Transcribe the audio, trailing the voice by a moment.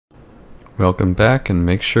Welcome back, and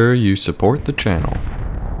make sure you support the channel.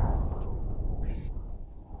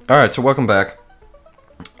 Alright, so welcome back.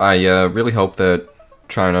 I really hope that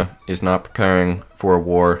China is not preparing for a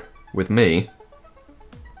war with me.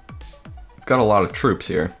 I've got a lot of troops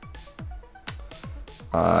here.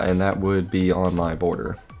 And that would be on my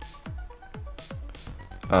border.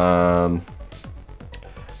 I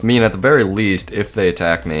mean, at the very least, if they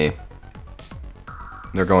attack me,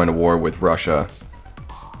 they're going to war with Russia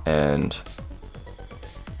and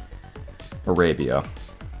Arabia.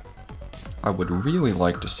 I would really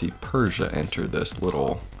like to see Persia enter this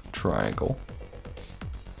little triangle.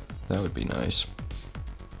 That would be nice.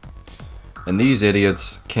 And these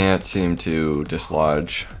idiots can't seem to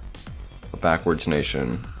dislodge a backwards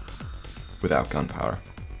nation without gunpowder.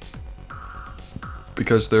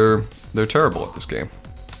 Because they're terrible at this game.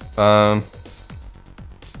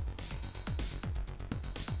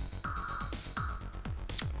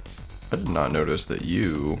 I did not notice that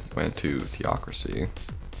you went to theocracy.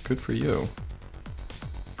 Good for you.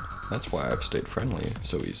 That's why I've stayed friendly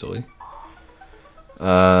so easily.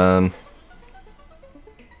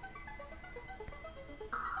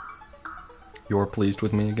 You're pleased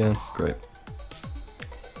with me again? Great.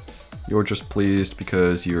 You're just pleased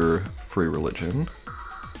because you're free religion.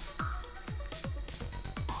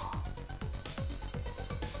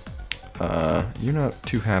 You're not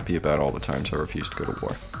too happy about all the times I refused to go to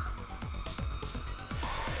war.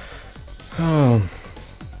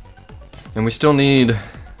 And we still need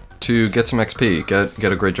to get some XP,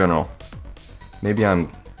 get a great general. Maybe I'm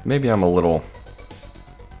a little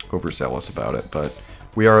overzealous about it, but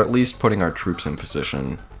we are at least putting our troops in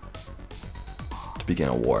position to begin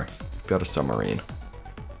a war. We've got a submarine.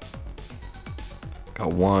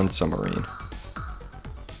 Got one submarine.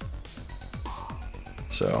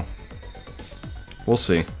 So, we'll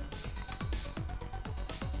see.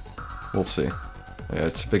 We'll see. Yeah,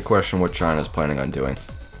 it's a big question what China's planning on doing.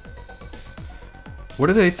 What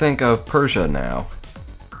do they think of Persia now?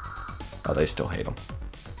 Oh, they still hate them.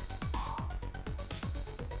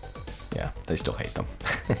 Yeah, they still hate them.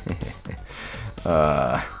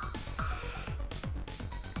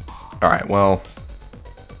 Alright, well,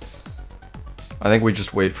 I think we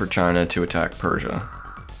just wait for China to attack Persia.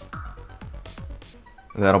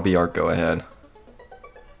 That'll be our go-ahead.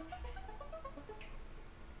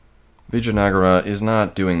 Vijayanagara is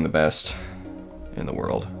not doing the best in the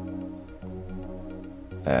world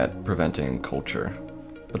at preventing culture.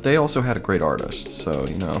 But they also had a great artist, so,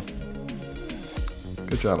 you know,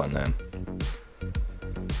 good job on them.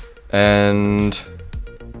 And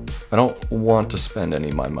I don't want to spend any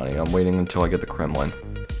of my money. I'm waiting until I get the Kremlin.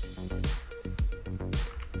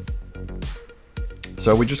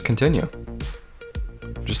 So we just continue.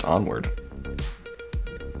 Just onward.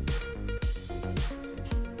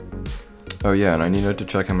 Oh yeah, and I needed to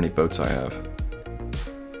check how many boats I have.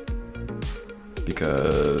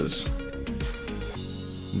 Because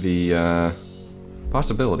the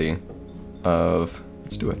possibility of...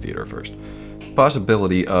 Let's do a theater first.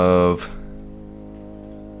 Possibility of...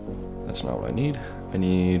 That's not what I need. I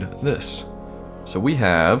need this. So we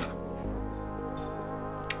have...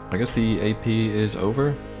 I guess the AP is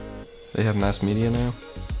over? They have mass media now?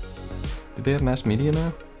 Do they have mass media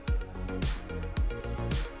now?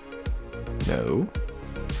 No.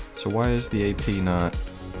 So why is the AP not...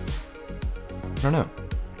 I don't know.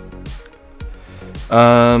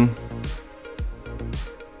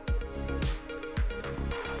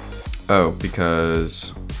 Oh,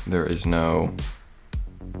 because there is no...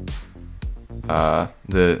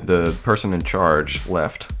 the person in charge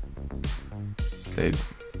left. They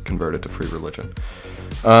converted to free religion.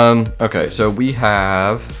 Okay, so we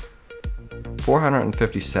have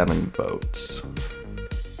 457 votes.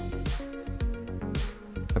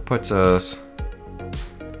 That puts us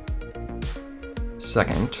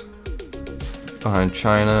second behind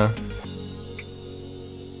China,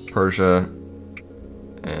 Persia,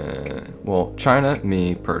 well, China,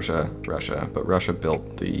 me, Persia, Russia, but Russia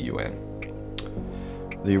built the UN.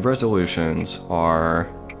 The resolutions are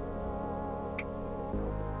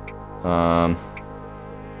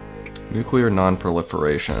nuclear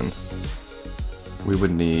non-proliferation. We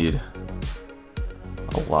would need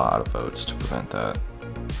a lot of votes to prevent that.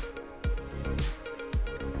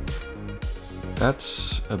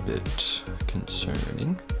 That's a bit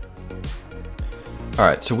concerning.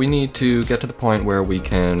 Alright, so we need to get to the point where we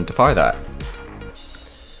can defy that.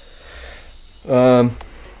 I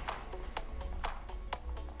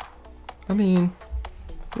mean,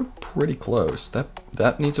 we're pretty close.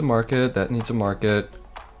 That needs a market, that needs a market.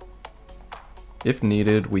 If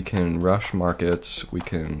needed, we can rush markets, we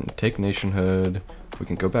can take nationhood, We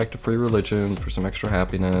can go back to free religion for some extra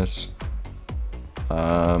happiness.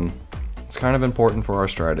 It's kind of important for our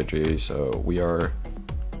strategy, so we are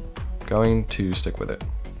going to stick with it.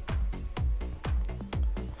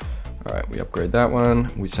 Alright, we upgrade that one.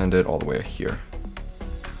 We send it all the way here.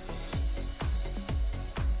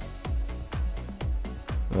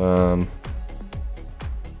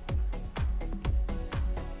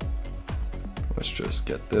 Let's just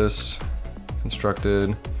get this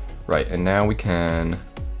constructed. Right, and now we can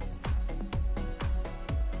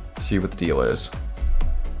see what the deal is.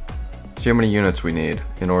 See how many units we need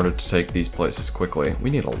in order to take these places quickly. We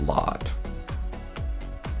need a lot.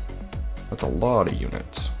 That's a lot of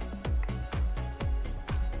units.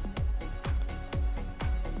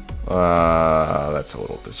 That's a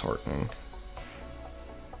little disheartening.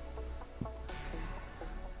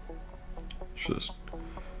 Just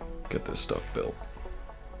get this stuff built.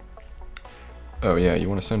 Oh yeah, you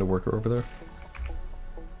want to send a worker over there?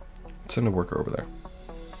 Send a worker over there.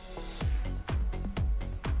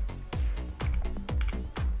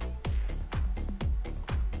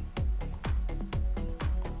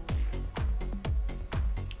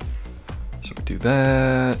 So we do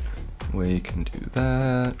that. We can do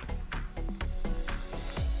that.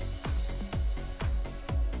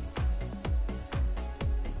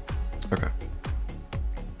 Okay.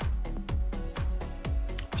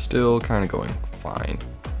 Still kind of going fine.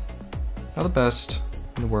 Not the best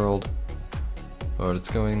in the world, but it's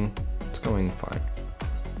going fine.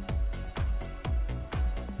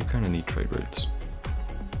 You kind of need trade routes.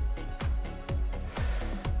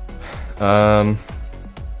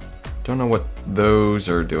 Don't know what those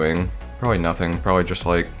are doing. Probably nothing. Probably just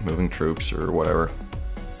like moving troops or whatever.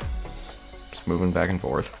 Just moving back and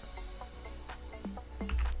forth.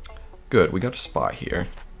 Good, we got a spy here.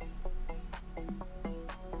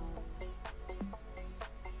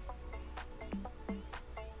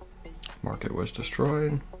 Market was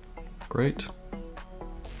destroyed. Great.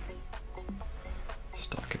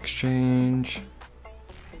 Stock exchange.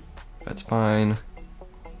 That's fine.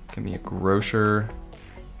 Give me a grocer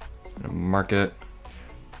and a market.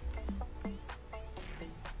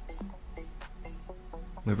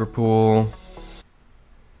 Liverpool.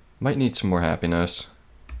 Might need some more happiness.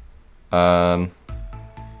 Alright,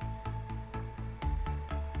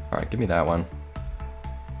 give me that one.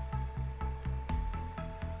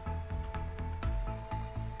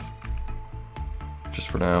 Just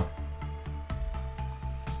for now.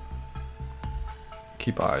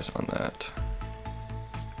 Keep eyes on that.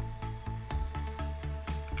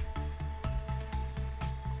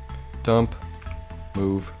 Dump.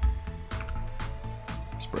 Move.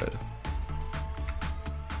 Spread.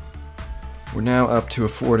 We're now up to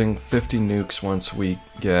affording 50 nukes once we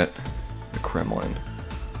get the Kremlin.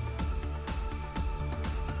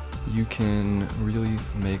 You can really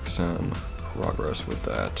make some progress with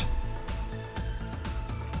that.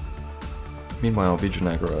 Meanwhile,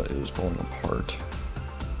 Vijayanagara is falling apart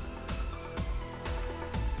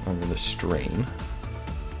under the strain.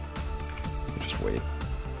 Just wait.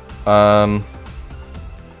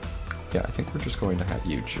 Yeah, I think we're just going to have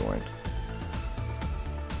you join.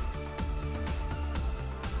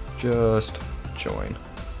 Just join.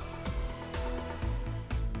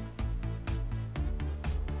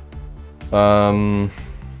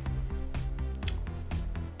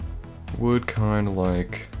 Would kind of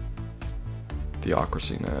like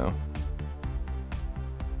theocracy now.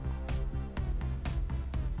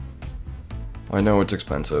 I know it's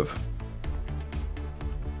expensive,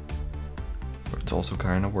 but it's also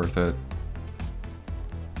kind of worth it.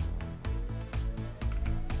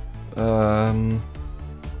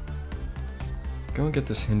 Go and get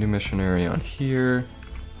this Hindu missionary on here,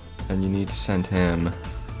 and you need to send him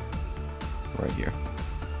right here.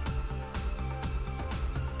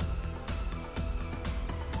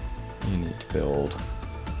 You need to build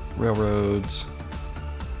railroads.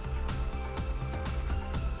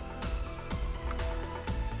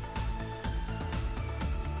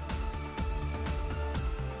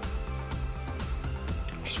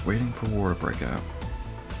 Just waiting for war to break out.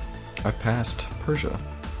 I passed Persia.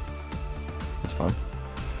 That's fun.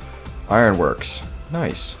 Ironworks.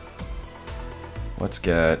 Nice. Let's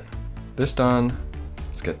get this done.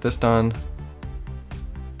 Let's get this done.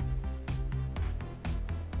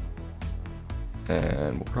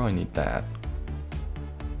 And we'll probably need that.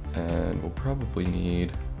 And we'll probably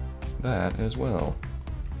need that as well.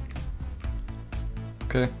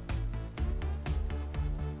 Okay.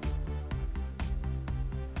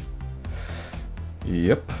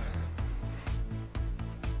 Yep.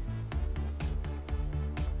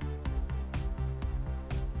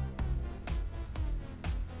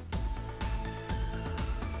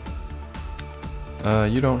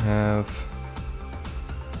 You don't have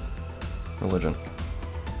religion.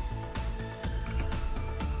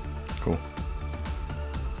 Cool.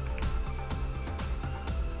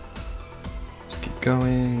 Let's keep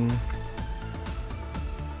going.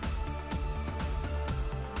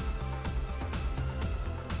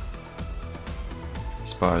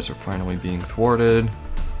 Spies are finally being thwarted.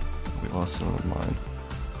 We lost another mine.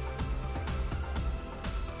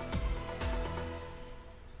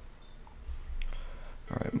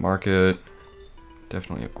 Alright, market.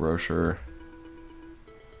 Definitely a grocer.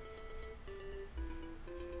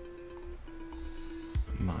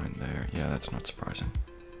 Mine there. Yeah, that's not surprising.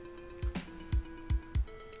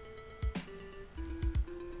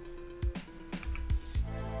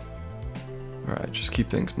 Alright, just keep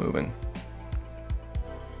things moving.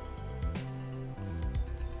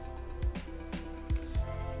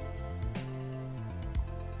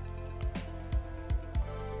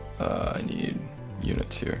 I need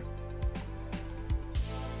units here.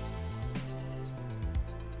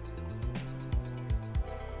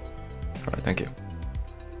 Alright, thank you.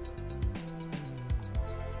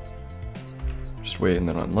 Just wait and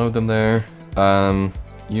then unload them there.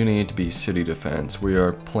 You need to be city defense. We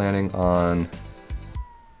are planning on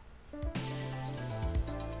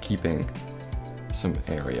keeping some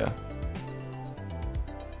area.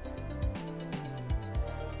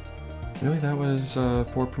 Really, that was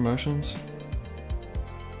 4 promotions?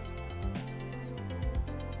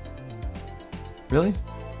 Really?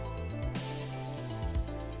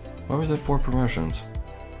 Why was that 4 promotions?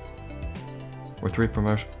 Or 3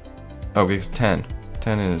 promotions? Oh, because 10.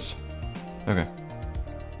 10 is... Okay.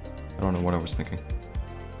 I don't know what I was thinking.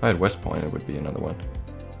 If I had West Point, it would be another one.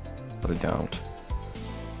 But I don't.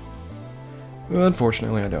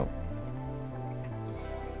 Unfortunately, I don't.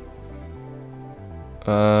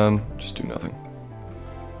 Just do nothing.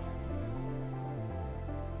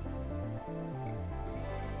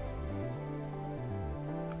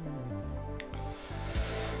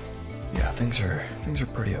 Yeah, things are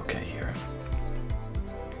pretty okay here.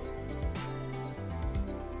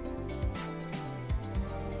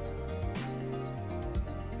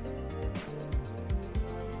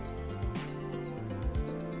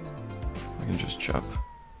 I can just chop.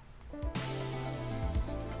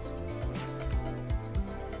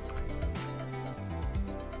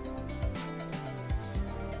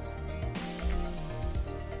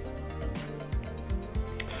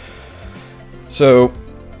 So,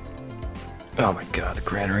 oh my god, the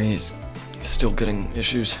granary is still getting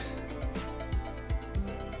issues.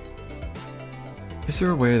 Is there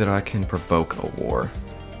a way that I can provoke a war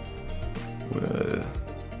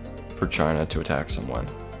for China to attack someone?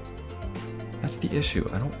 That's the issue.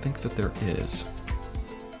 I don't think that there is.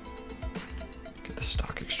 Get the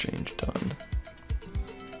stock exchange done.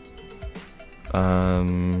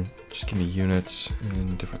 Just give me units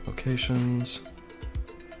in different locations.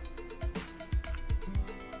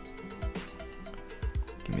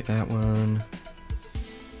 Give me that one.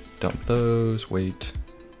 Dump those. Wait.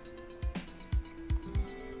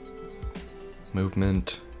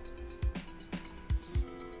 Movement.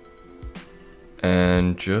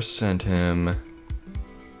 And just send him, I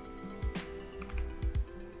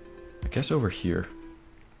guess, over here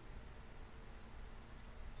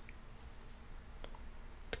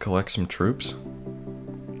to collect some troops.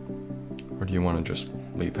 Or do you want to just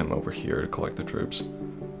leave him over here to collect the troops?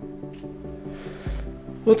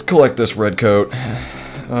 Let's collect this red coat.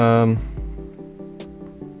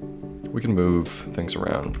 We can move things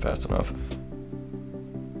around fast enough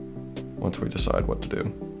once we decide what to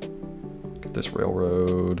do. Get this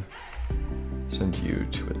railroad. Send you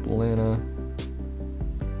to Atlanta.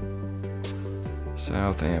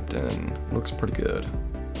 Southampton. Looks pretty good.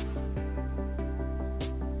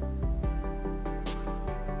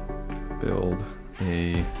 Build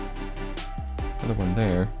another one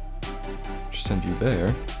there. Just send you there.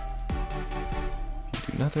 You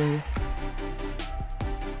do nothing.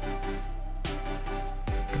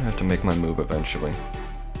 I'm gonna have to make my move eventually.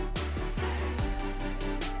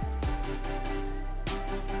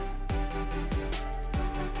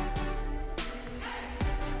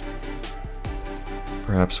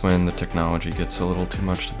 Perhaps when the technology gets a little too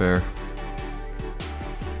much to bear.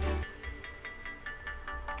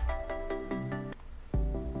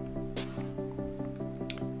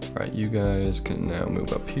 Alright, you guys can now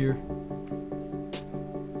move up here.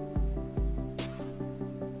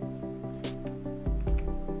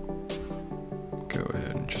 Go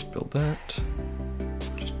ahead and just build that.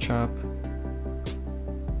 Just chop.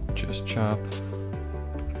 Just chop.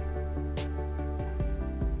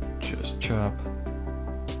 Just chop.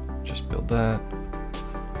 Just build that.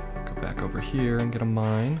 Go back back over here and get a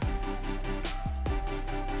mine.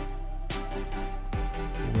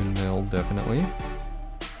 Windmill, definitely.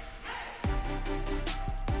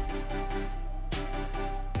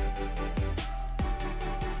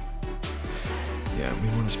 Yeah, we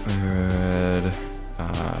want to spread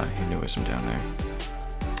Hinduism down there.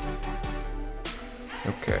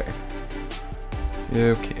 Okay.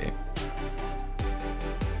 Okay.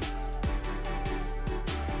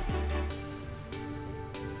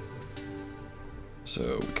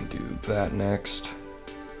 So we can do that next.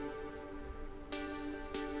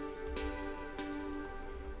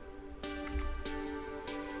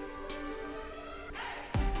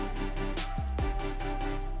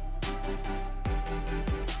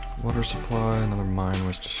 Water supply, another mine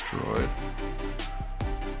was destroyed.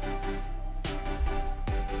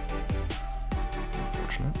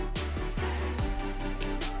 Unfortunate.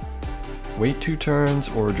 Wait 2 turns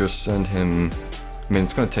or just send him... I mean,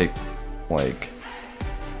 it's gonna take, like,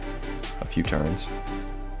 a few turns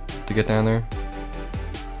to get down there.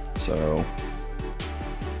 So,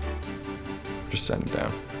 just send him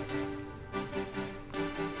down.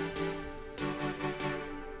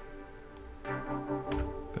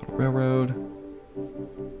 Build a railroad.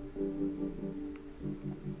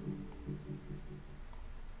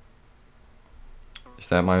 Is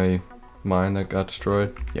that my mine that got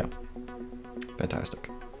destroyed? Yeah. Fantastic.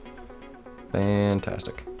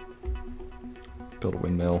 Fantastic. Build a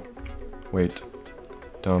windmill. Wait.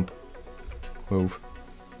 Dump. Move.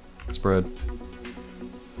 Spread.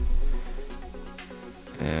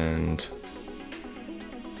 And...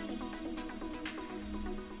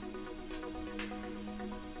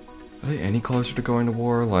 are they any closer to going to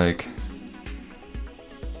war? Like...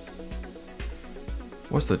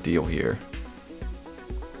 what's the deal here?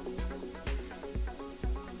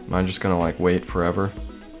 Am I just gonna, like, wait forever?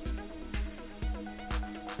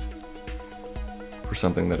 For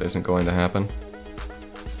something that isn't going to happen?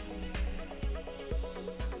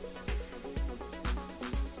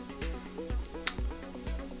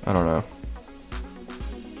 I don't know.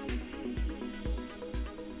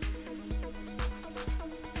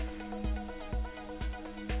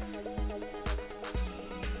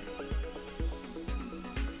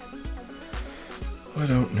 I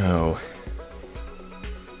don't know.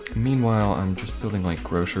 Meanwhile, I'm just building like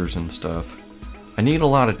grocers and stuff. I need a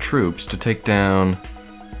lot of troops to take down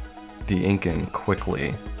the Incan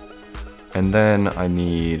quickly. And then I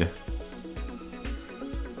need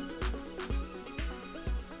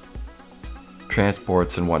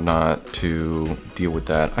transports and whatnot to deal with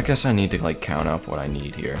that. I guess I need to like count up what I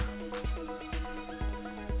need here.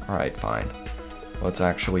 Alright, fine. Let's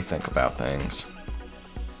actually think about things.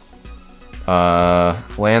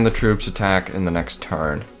 Land the troops, attack in the next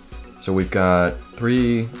turn. So we've got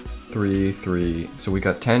 3, 3, 3. So we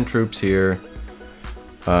got 10 troops here.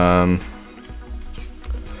 Let's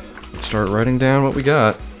start writing down what we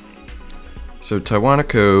got. So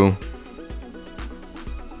Tiwanaku,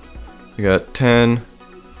 we got 10.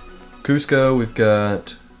 Cusco, we've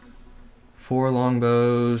got 4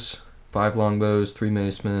 longbows, 5 longbows, 3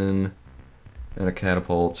 macemen, and a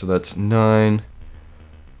catapult. So that's 9.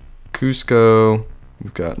 Cusco,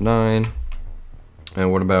 we've got 9. And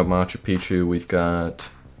what about Machu Picchu? We've got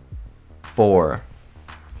 4.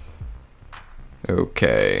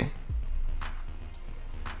 Okay.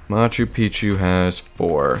 Machu Picchu has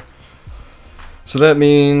 4. So that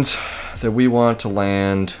means that we want to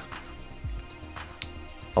land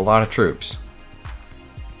a lot of troops.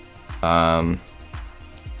 They're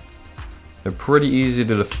pretty easy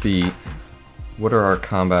to defeat. What are our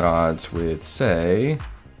combat odds with, say,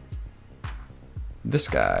 this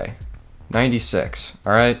guy? 96,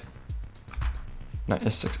 alright?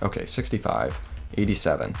 96, okay, 65,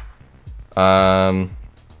 87. What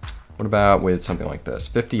about with something like this?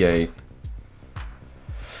 58.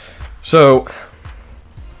 So,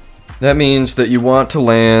 that means that you want to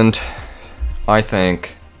land, I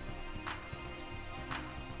think,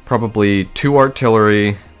 probably 2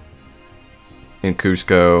 artillery in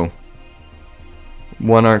Cusco,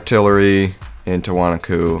 1 artillery in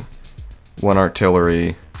Tiwanaku, 1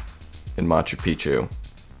 artillery in Machu Picchu.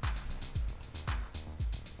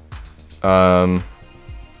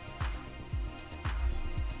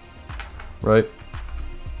 Right?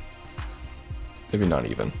 Maybe not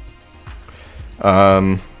even.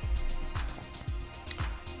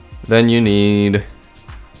 Then you need,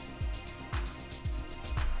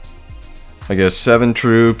 I guess, 7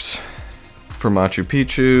 troops for Machu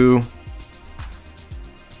Picchu.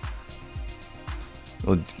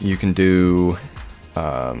 Well, you can do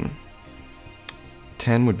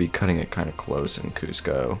 10 would be cutting it kind of close in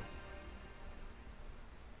Cusco.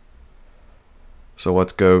 So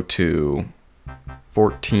let's go to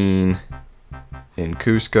 14 in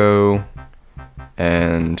Cusco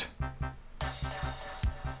and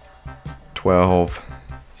 12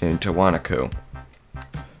 in Tiwanaku.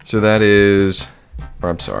 So that is, or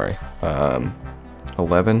I'm sorry, 11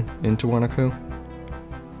 in Tiwanaku.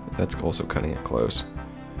 That's also cutting it close.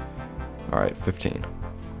 All right, 15.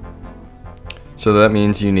 So that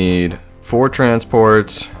means you need 4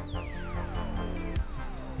 transports,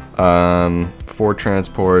 4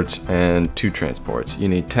 transports and 2 transports. You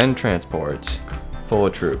need 10 transports full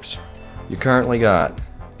of troops. You currently got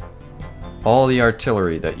all the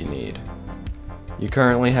artillery that you need. You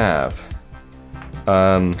currently have,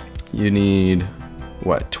 you need,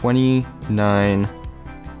 what, 29,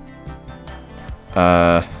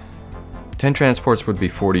 10 transports would be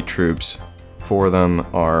 40 troops. 4 of them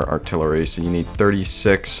are artillery, so you need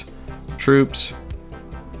 36 troops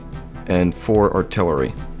and 4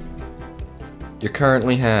 artillery. You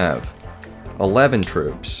currently have 11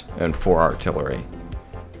 troops and 4 artillery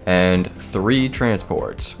and 3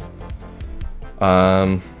 transports.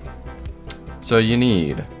 So you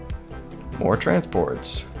need more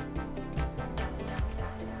transports.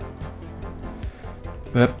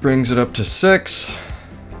 That brings it up to 6.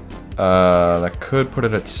 That could put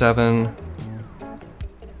it at 7.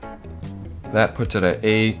 That puts it at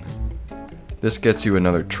 8. This gets you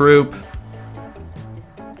another troop.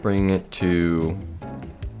 Bring it to,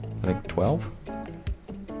 I think, 12?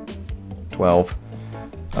 12.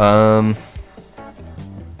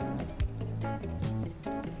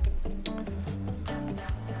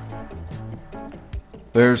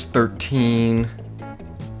 There's 13.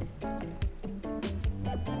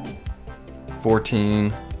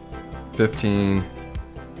 14. 15.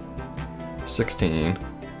 16.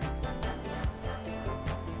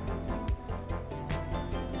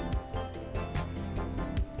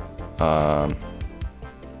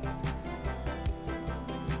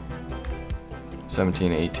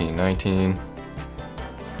 17, 18, 19.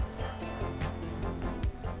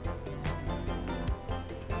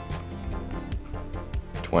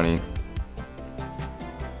 20.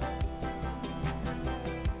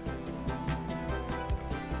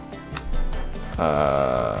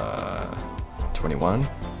 21.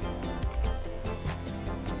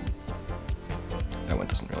 That one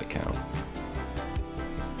doesn't really count.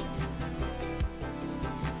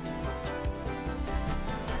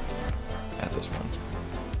 Add this one.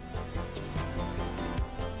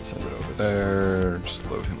 Send it over there. Just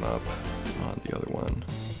load him up on the other one.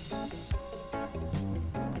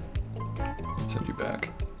 Send you back.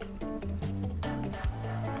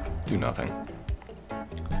 Do nothing.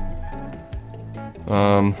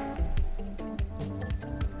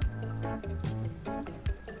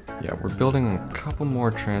 Yeah, we're building a couple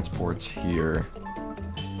more transports here.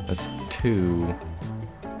 That's 2,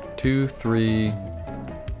 3,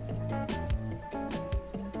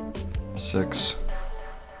 6.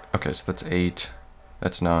 Okay, so that's 8.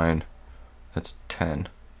 That's 9. That's 10.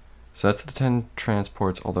 So that's the 10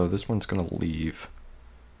 transports, although this one's gonna leave.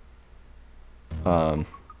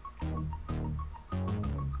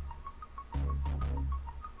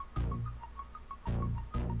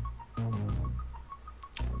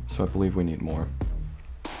 So I believe we need more.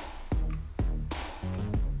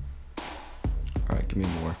 Alright, give me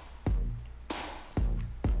more.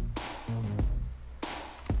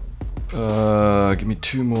 Give me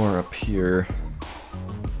 2 more up here.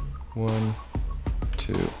 1,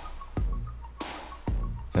 2.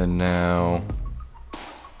 And now,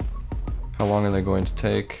 how long are they going to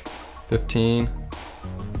take? 15?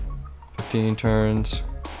 15 turns.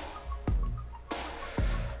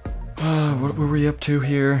 What were we up to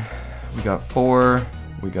here? We got 4,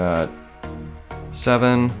 we got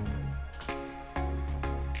 7,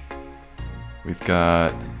 we've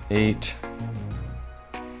got 8,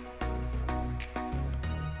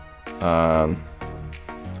 9,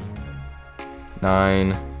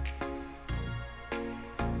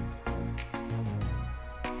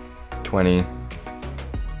 20,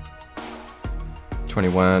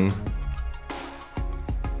 21,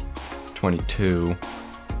 22.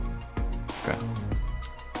 Okay.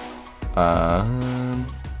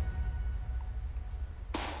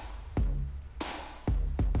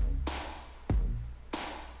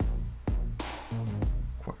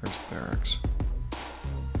 Quarters barracks.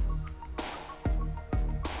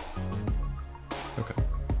 Okay.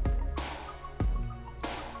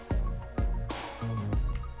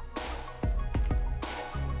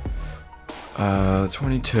 Uh,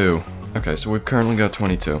 22. Okay, so we've currently got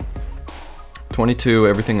 22. 22,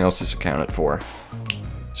 everything else is accounted for.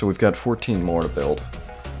 So we've got 14 more to build.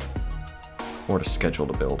 Or to schedule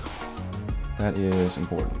to build. That is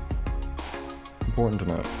important. Important to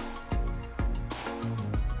note.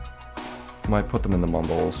 Might put them in the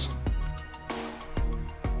mumbles.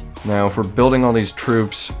 Now, if we're building all these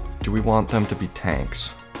troops, do we want them to be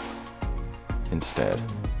tanks instead?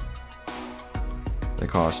 They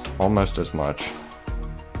cost almost as much,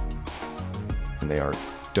 and they are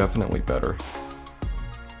definitely better.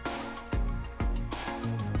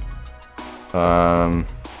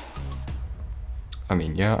 I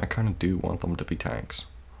mean, yeah, I kind of do want them to be tanks.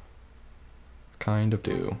 Kind of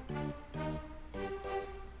do.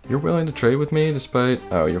 You're willing to trade with me despite...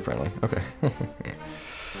 Oh, you're friendly. Okay.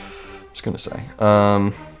 Just gonna say.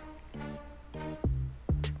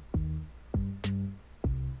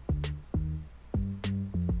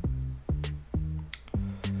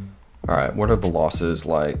 Alright, what are the losses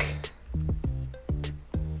like?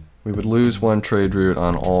 We would lose one trade route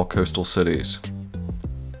on all coastal cities,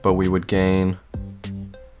 but we would gain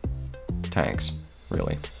tanks,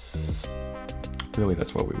 really. Really,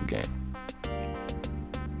 that's what we would gain.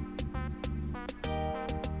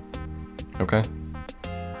 Okay.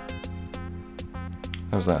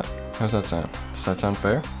 How's that? How's that sound? Does that sound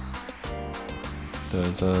fair?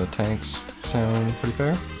 Does tanks sound pretty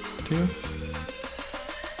fair to you?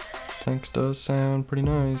 Tanks does sound pretty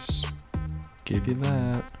nice. Give you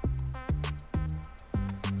that.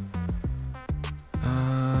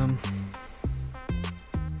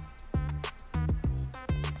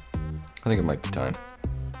 I think it might be time.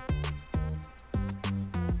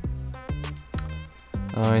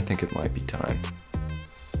 I think it might be time.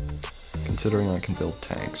 Considering I can build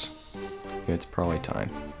tanks, it's probably time.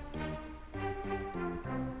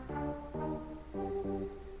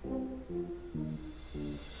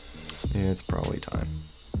 It's probably time.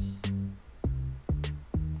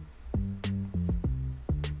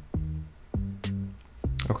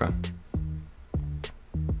 Okay.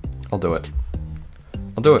 I'll do it.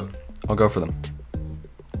 I'll do it. I'll go for them.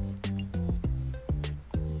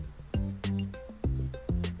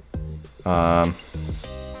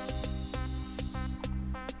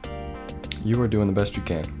 You are doing the best you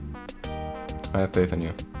can. I have faith in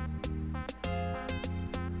you.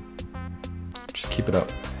 Just keep it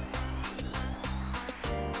up.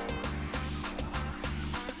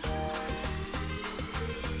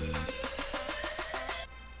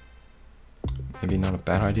 Maybe not a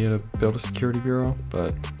bad idea to build a security bureau,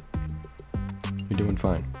 but you're doing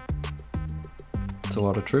fine. It's a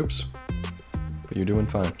lot of troops, but you're doing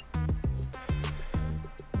fine.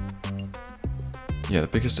 Yeah, the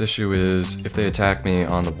biggest issue is if they attack me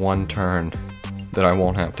on the one turn that I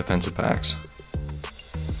won't have defensive packs.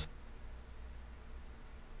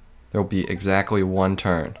 There'll be exactly one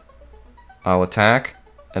turn. I'll attack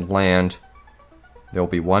and land. There'll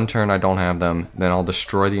be one turn I don't have them, then I'll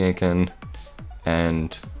destroy the Incan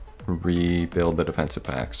and rebuild the defensive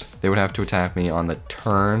packs. They would have to attack me on the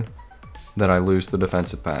turn that I lose the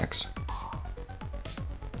defensive packs.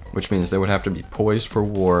 Which means they would have to be poised for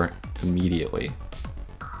war immediately.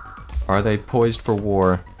 Are they poised for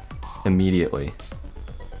war immediately?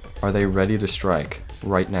 Are they ready to strike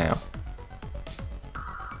right now?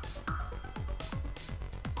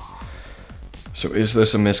 So is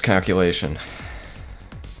this a miscalculation?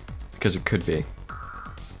 Because it could be.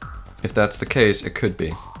 If that's the case, it could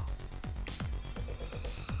be.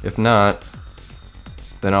 If not,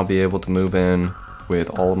 then I'll be able to move in with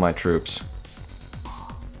all of my troops.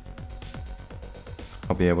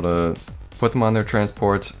 I'll be able to put them on their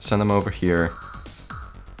transports, send them over here,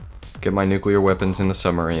 get my nuclear weapons in the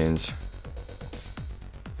submarines,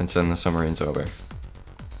 and send the submarines over.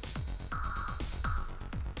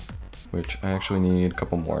 Which I actually need a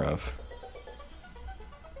couple more of.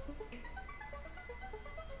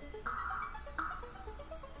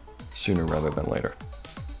 Sooner rather than later.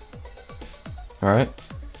 Alright.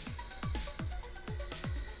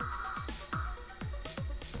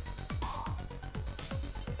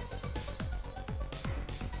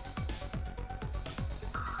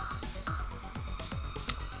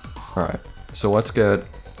 Alright, so let's get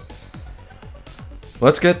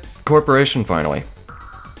corporation finally.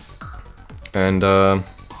 And I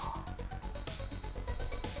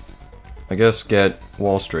guess get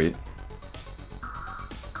Wall Street.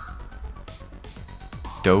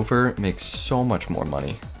 Dover makes so much more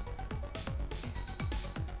money.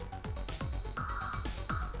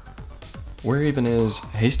 Where even is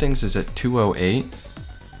Hastings is at 208.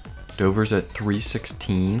 Dover's at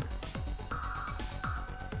 316.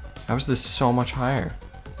 How is this so much higher?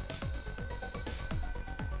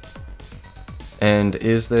 And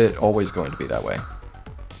is it always going to be that way?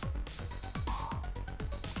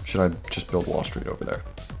 Should I just build Wall Street over there?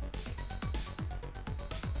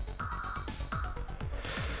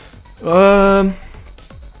 Well,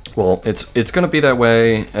 it's gonna be that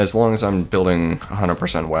way as long as I'm building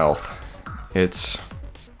 100% wealth. It's...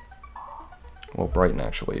 Well, Brighton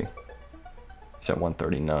actually is at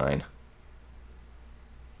 139.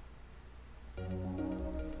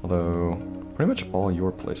 Although, pretty much all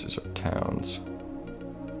your places are towns.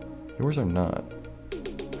 Yours are not.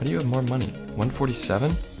 How do you have more money?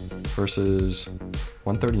 147 versus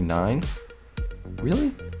 139?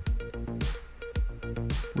 Really?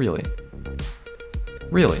 Really?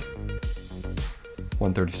 Really?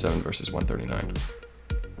 137 versus 139.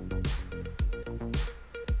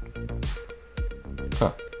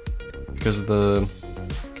 Huh. Because of the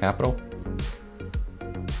capital?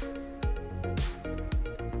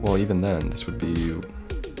 Well, even then, this would be...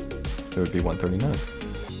 It would be 139.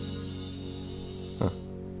 Huh.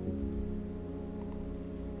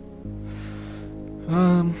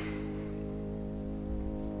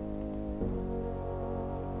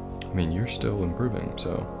 I mean, you're still improving,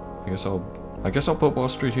 so I guess I'll put Wall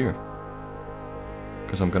Street here.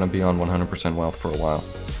 Because I'm gonna be on 100% wealth for a while.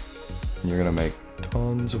 And you're gonna make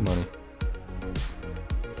tons of money.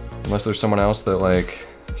 Unless there's someone else that, like,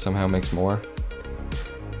 somehow makes more.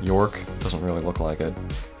 York doesn't really look like it.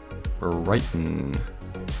 Brighton.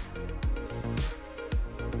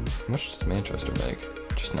 How much does Manchester make?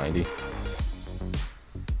 Just 90.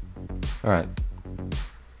 Alright.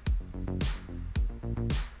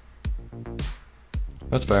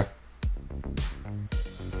 That's fair.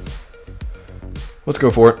 Let's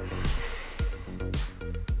go for it.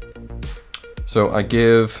 So I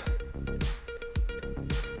give,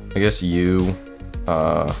 I guess you,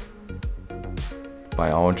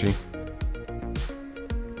 biology.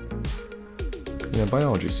 Yeah,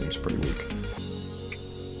 biology seems pretty weak.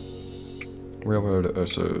 Railroad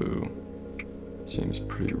also seems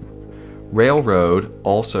pretty... Railroad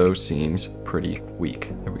also seems pretty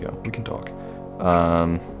weak. There we go, we can talk.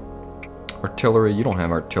 Artillery, you don't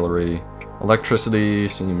have artillery. Electricity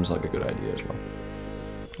seems like a good idea as well.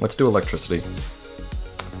 Let's do electricity.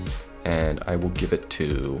 And I will give it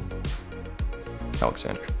to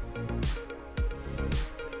Alexander.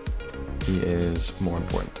 He is more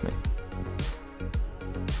important to me.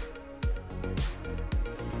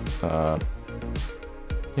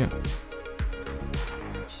 Yeah.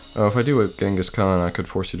 Oh, if I do a Genghis Khan, I could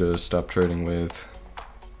force you to stop trading with...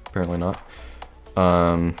 Apparently not.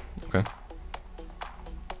 Okay.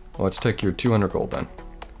 Well, let's take your 200 gold then.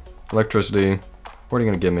 Electricity. What are you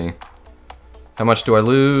gonna give me? How much do I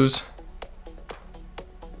lose?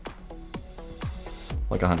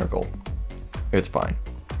 Like 100 gold. It's fine.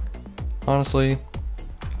 Honestly,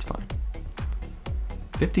 it's fine.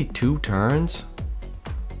 52 turns?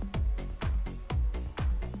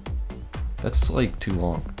 That's like too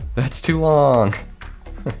long. That's too long!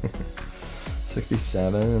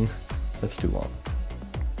 67. That's too long.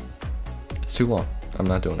 It's too long. I'm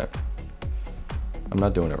not doing it. I'm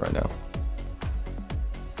not doing it right now.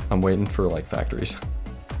 I'm waiting for, like, factories.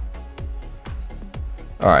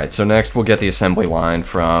 Alright, so next we'll get the assembly line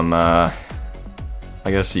from, I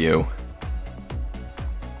guess you.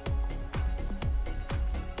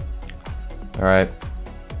 Alright.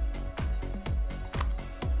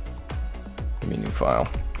 Give me a new file.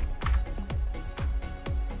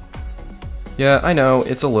 Yeah, I know,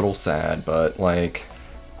 it's a little sad, but, like,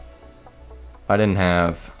 I didn't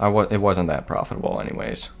have... it wasn't that profitable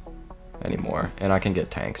anyways, anymore. And I can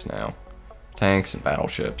get tanks now. Tanks and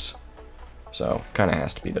battleships. So, kinda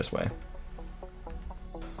has to be this way.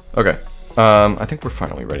 Okay, I think we're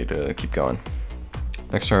finally ready to keep going.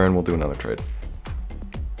 Next turn, we'll do another trade.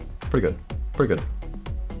 Pretty good. Pretty good.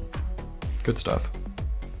 Good stuff.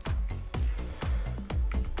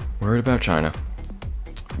 Worried about China.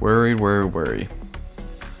 Worried.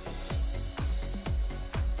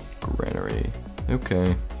 Granary.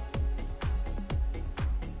 Okay.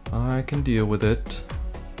 I can deal with it.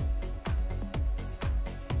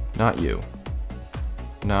 Not you.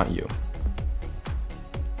 Not you.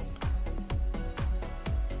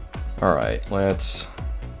 Alright, let's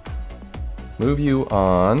move you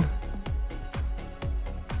on.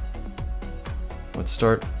 Let's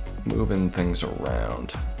start moving things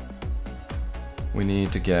around. We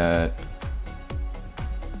need to get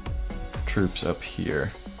troops up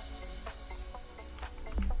here.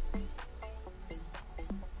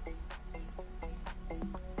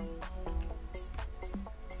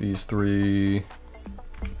 These three,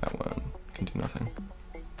 that one can do nothing.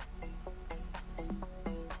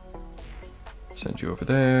 Send you over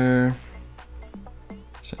there.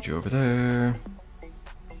 Send you over there.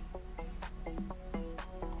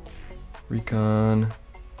 Recon.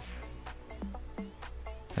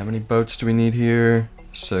 How many boats do we need here?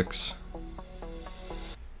 6.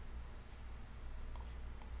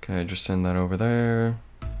 Okay, just send that over there.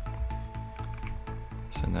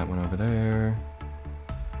 Send that one over there.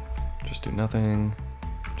 Just do nothing.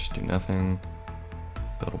 Just do nothing.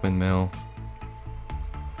 Build a windmill.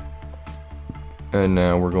 And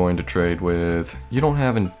now we're going to trade with... You don't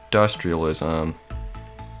have industrialism.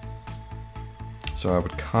 So I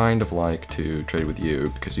would kind of like to trade with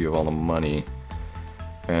you because you have all the money.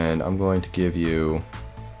 And I'm going to give you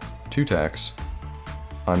 2 tax.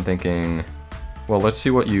 I'm thinking... Well, let's see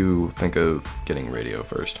what you think of getting radio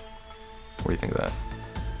first. What do you think of that?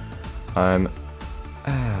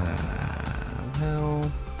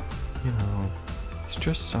 Well, you know, it's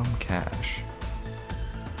just some cash.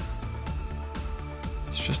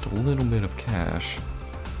 It's just a little bit of cash.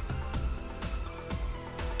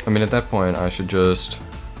 I mean, at that point, I should just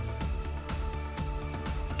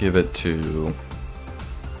give it to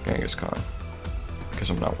Genghis Khan, because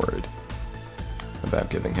I'm not worried about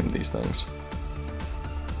giving him these things.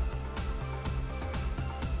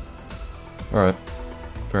 Alright,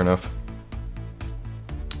 fair enough.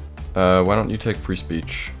 Why don't you take free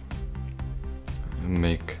speech and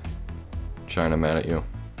make China mad at you?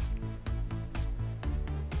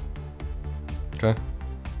 Okay.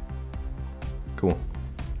 Cool.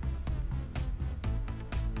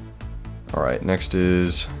 Alright, next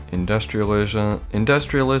is industrialism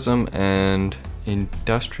and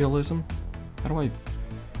industrialism?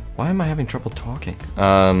 Why am I having trouble talking?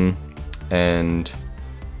 And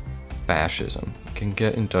fascism. I can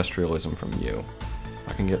get industrialism from you.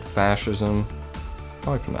 I can get fascism,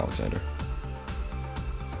 probably from Alexander.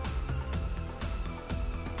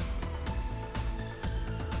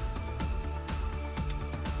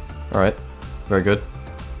 Alright, very good.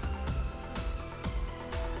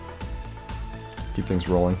 Keep things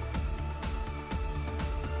rolling.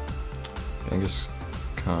 Genghis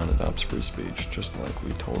Khan adopts free speech, just like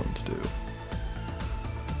we told him to do.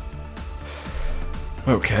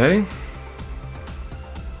 Okay.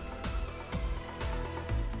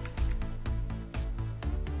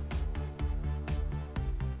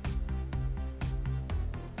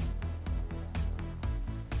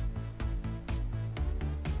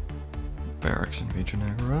 Barracks in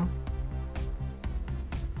Vijayanagara.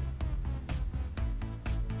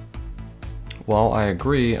 While I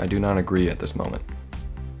agree, I do not agree at this moment.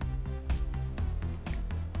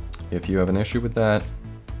 If you have an issue with that,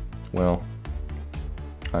 well,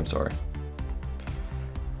 I'm sorry.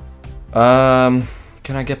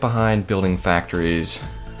 Can I get behind building factories?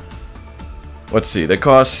 Let's see, they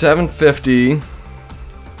cost 750.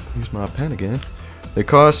 Use my pen again. They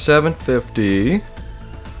cost 750.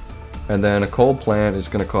 And then a coal plant is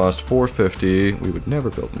going to cost 450. We would never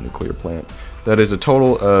build a nuclear plant. That is a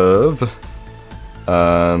total of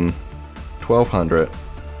 1200,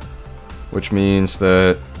 which means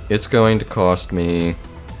that it's going to cost me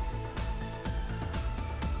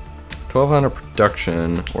 1200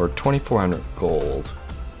 production or 2400 gold.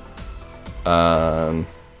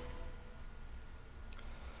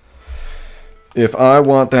 If I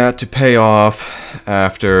want that to pay off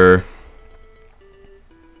after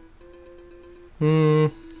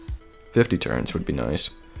 50 turns would be nice.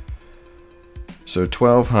 So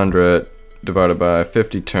 1200 divided by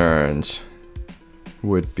 50 turns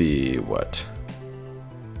would be what?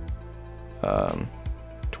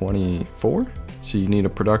 24? So you need a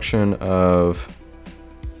production of...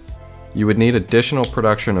 You would need additional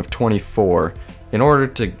production of 24. In order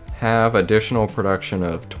to have additional production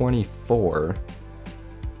of 24,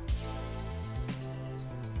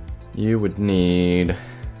 you would need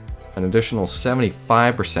an additional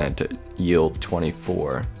 75% to yield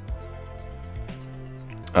 24.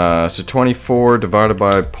 So 24 divided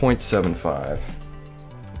by 0.75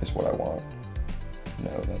 is what I want.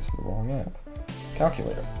 No, that's the wrong app.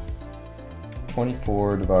 Calculator.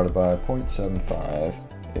 24 divided by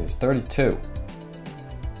 0.75 is 32.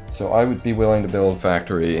 So I would be willing to build a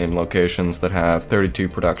factory in locations that have 32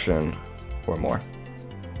 production or more.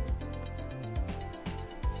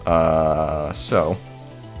 So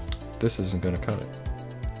this isn't going to cut it.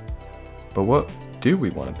 But what do we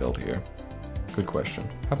want to build here? Good question.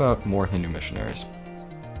 How about more Hindu missionaries?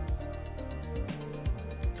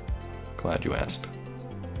 Glad you asked.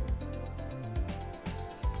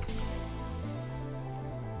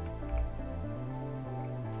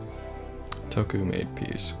 Toku made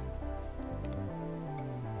peace.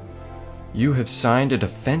 You have signed a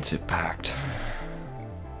defensive pact.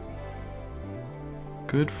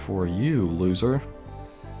 Good for you, loser.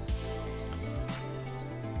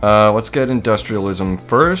 Let's get industrialism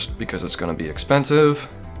first, because it's going to be expensive.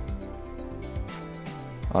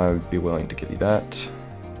 I would be willing to give you that.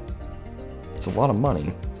 It's a lot of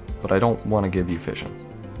money, but I don't want to give you fission.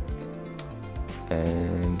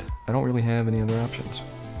 And I don't really have any other options.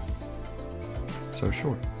 So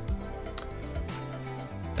sure.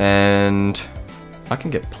 And I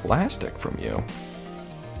can get plastic from you.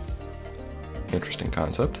 Interesting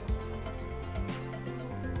concept.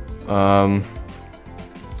 And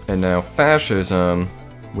now fascism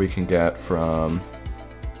we can get from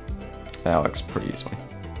Alex pretty easily.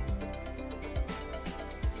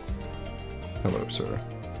 Hello, sir.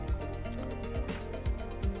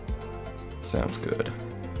 Sounds good.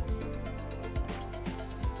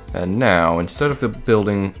 And now, instead of the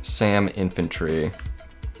building SAM infantry,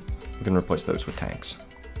 we can replace those with tanks.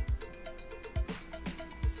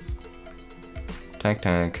 Tank,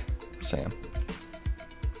 tank, SAM.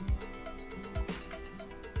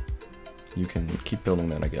 You can keep building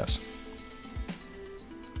that, I guess.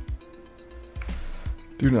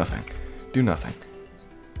 Do nothing. Do nothing.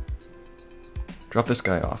 Drop this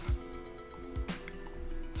guy off.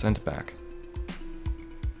 Send it back.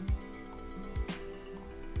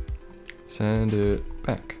 Send it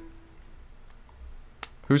back.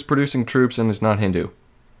 Who's producing troops and is not Hindu?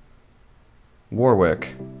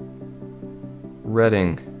 Warwick.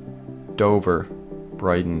 Reading. Dover.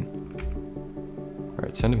 Brighton.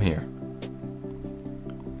 Alright, send him here.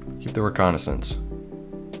 Keep the reconnaissance.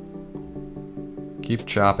 Keep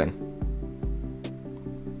chopping.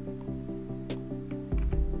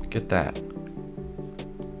 Get that.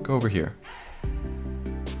 Go over here.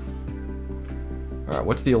 Alright,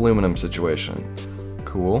 what's the aluminum situation?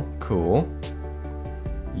 Cool, cool.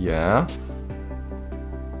 Yeah.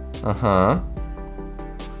 Uh-huh.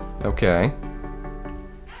 Okay.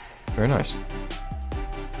 Very nice.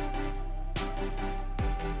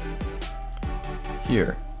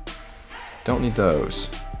 Here. Don't need those.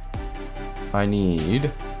 I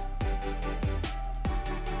need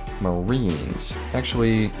Marines.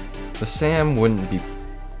 Actually, the SAM wouldn't be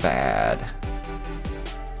bad.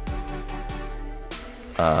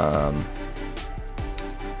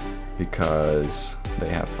 Because they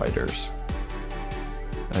have fighters.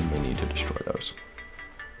 And we need to destroy those.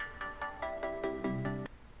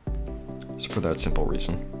 So for that simple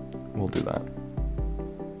reason, we'll do that.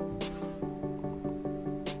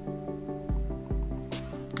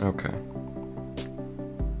 Okay.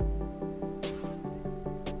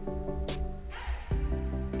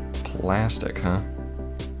 Plastic, huh?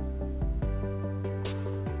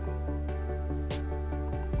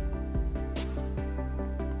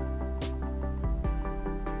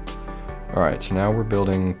 Alright, so now we're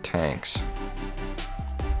building tanks.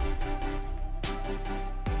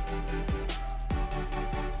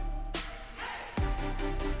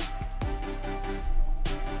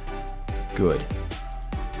 Good.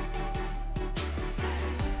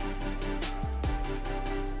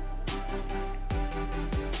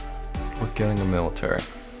 We're getting a military.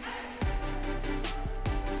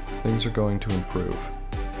 Things are going to improve.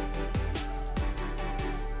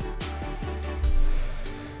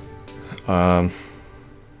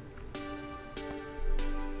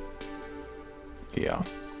 Yeah.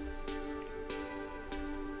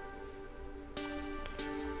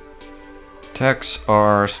 Techs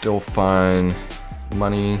are still fine.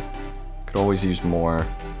 Money, could always use more.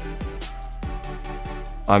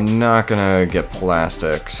 I'm not gonna get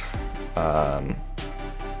plastics, though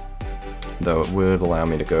it would allow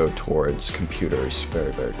me to go towards computers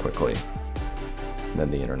very, very quickly. And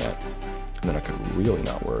then the internet. And then I could really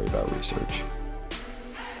not worry about research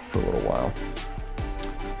for a little while.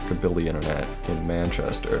 I could build the internet in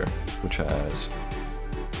Manchester, which has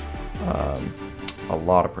a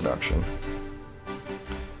lot of production.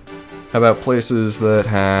 How about places that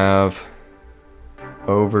have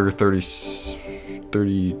over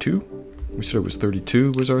 32? We said it was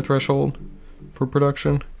 32 was our threshold for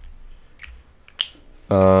production.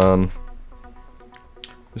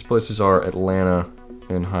 These places are Atlanta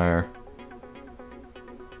and higher.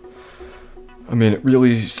 I mean, it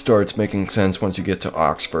really starts making sense once you get to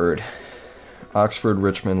Oxford. Oxford,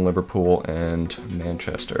 Richmond, Liverpool, and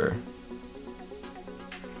Manchester.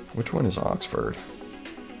 Which one is Oxford?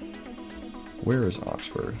 Where is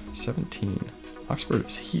Oxford? 17. Oxford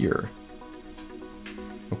is here.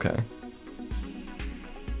 Okay.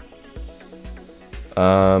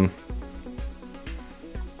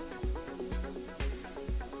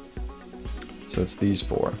 So it's these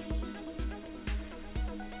four.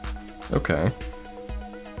 Okay.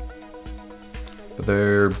 But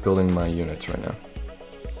they're building my units right now.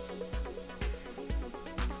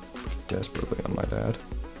 Desperately, I might add.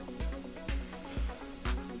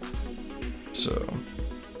 So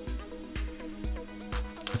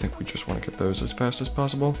I think we just want to get those as fast as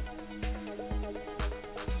possible.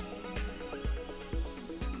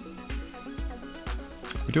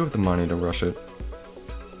 We do have the money to rush it.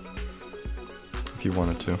 If you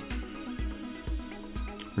wanted to.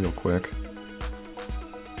 Real quick.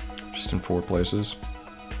 Just in 4 places.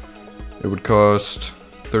 It would cost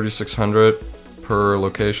 3,600 per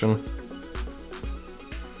location.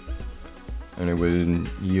 And it would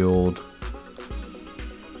yield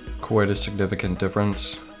quite a significant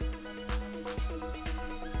difference.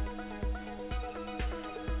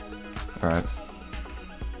 Alright.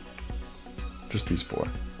 Just these 4.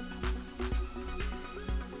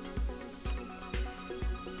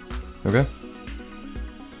 Okay.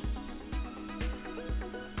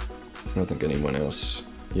 I don't think anyone else.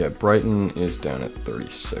 Yeah, Brighton is down at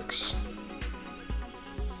 36.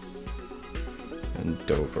 And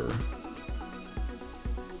Dover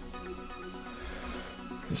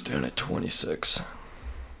is down at 26.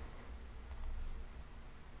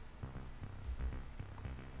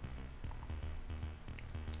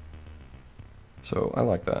 So I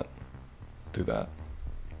like that. Do that.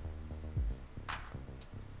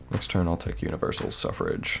 Next turn I'll take universal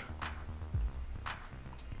suffrage.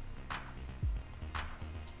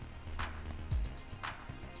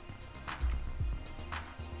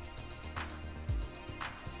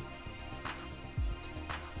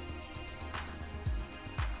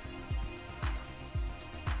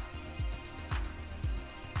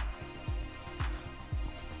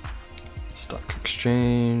 Stock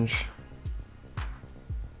exchange.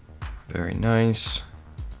 Very nice.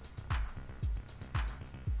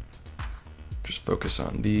 Just focus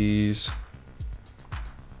on these.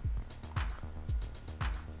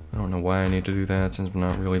 I don't know why I need to do that since I'm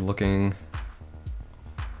not really looking.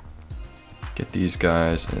 Get these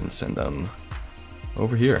guys and send them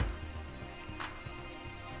over here.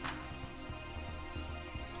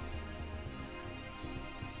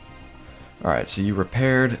 Alright, so you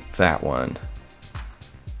repaired that one.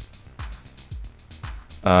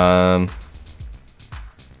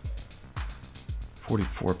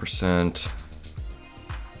 44%.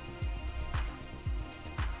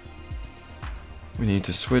 We need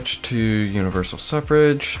to switch to universal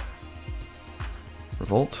suffrage.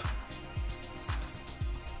 Revolt.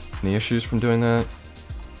 Any issues from doing that?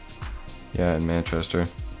 Yeah, in Manchester.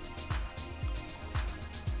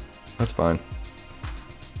 That's fine.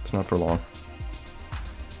 It's not for long.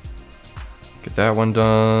 Get that one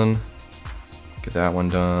done. Get that one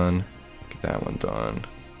done. Get that one done.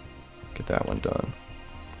 Get that one done.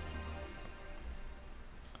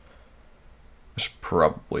 I should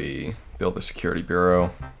probably build a security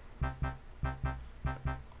bureau.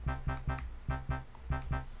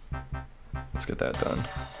 Let's get that done.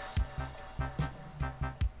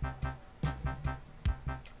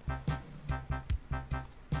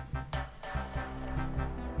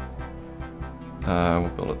 We'll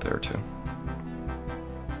build it there too.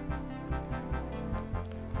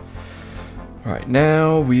 Alright,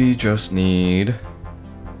 now we just need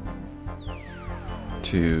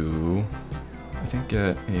to, I think,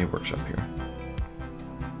 get a workshop here.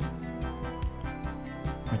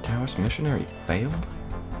 My Taoist missionary failed?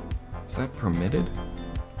 Is that permitted?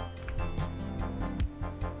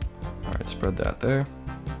 Alright, spread that there.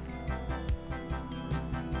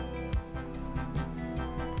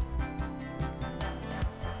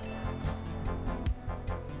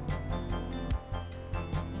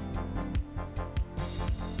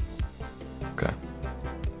 Okay.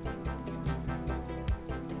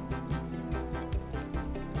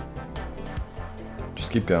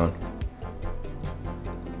 Just keep going.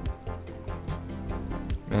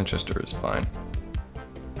 Manchester is fine.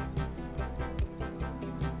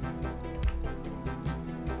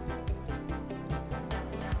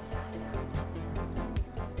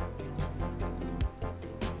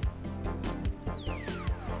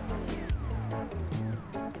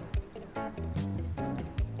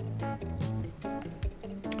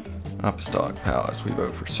 Apostolic Palace, we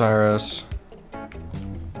vote for Cyrus.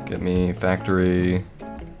 Get me factory,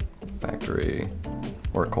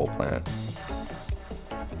 or a coal plant.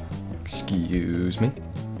 Excuse me.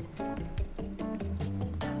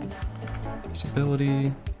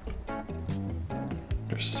 Stability.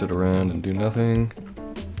 Just sit around and do nothing.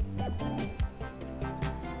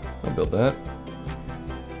 I'll build that.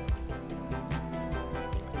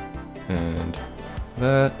 And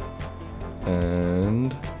that.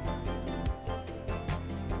 And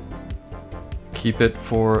keep it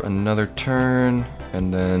for another turn,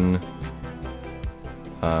 and then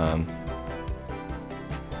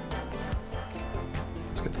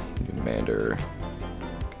let's get the new Mander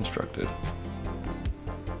constructed.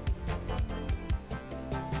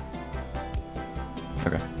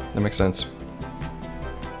 Okay, that makes sense.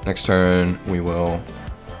 Next turn we will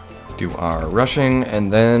do our rushing,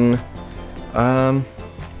 and then,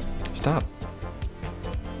 stop.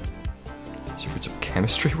 Secrets of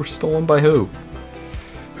chemistry were stolen by who?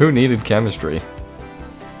 Who needed chemistry?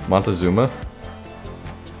 Montezuma?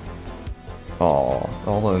 Aw,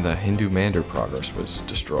 all of the Hindu Mandir progress was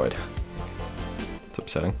destroyed. It's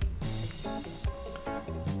upsetting.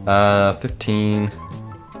 15.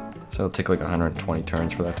 So it'll take like 120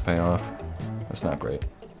 turns for that to pay off. That's not great.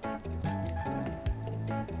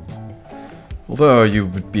 Although you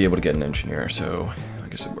would be able to get an engineer, so I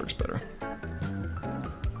guess it works better.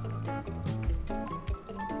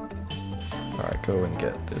 Alright, go and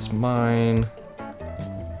get this mine.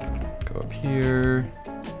 Go up here.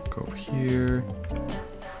 Go over here.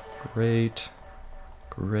 Great.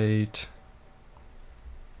 Great.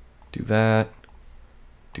 Do that.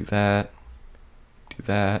 Do that. Do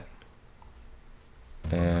that.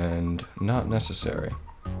 And not necessary.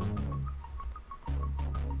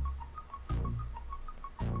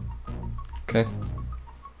 Okay.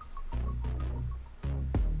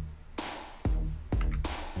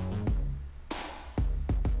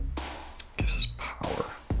 Gives us power.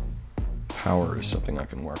 Power is something I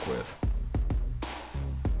can work with.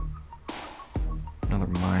 Another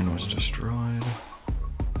mine was destroyed.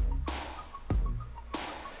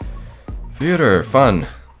 Theater, fun.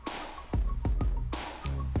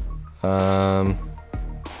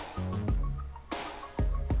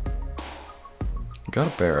 Got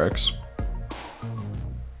a barracks.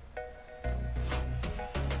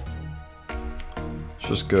 Let's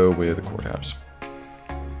just go with the courthouse.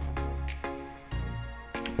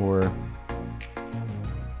 Or,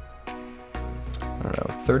 I don't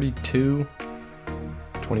know, 32?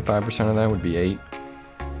 25% of that would be 8.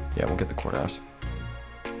 Yeah, we'll get the courthouse.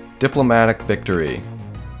 Diplomatic victory.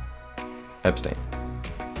 Abstain.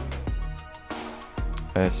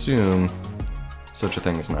 I assume such a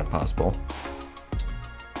thing is not possible.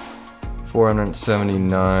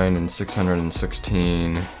 479 and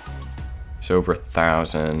 616 is over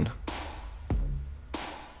 1,000,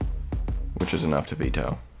 which is enough to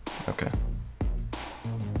veto. Okay.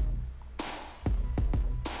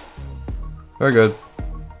 Very good.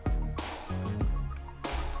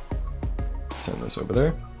 Send this over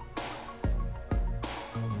there.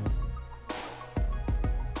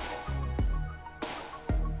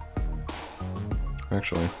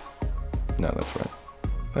 Actually, no, that's right.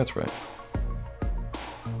 That's right.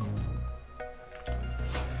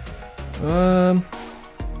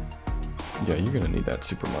 Yeah, you're gonna need that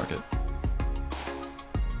supermarket.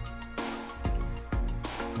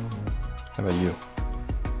 How about you?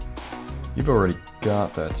 You've already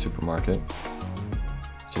got that supermarket.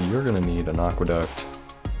 So you're gonna need an aqueduct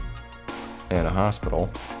and a hospital.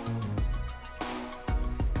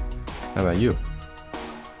 How about you?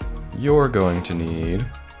 You're going to need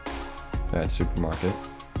that supermarket.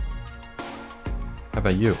 How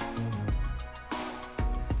about you?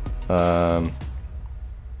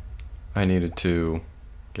 I needed to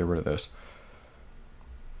get rid of this.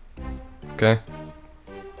 Okay.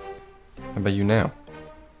 How about you now?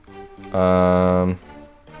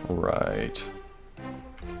 Right.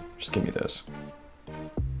 Just give me this.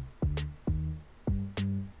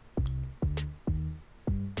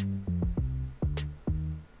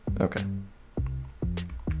 Okay.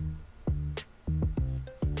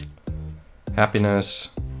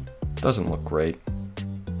 Happiness doesn't look great.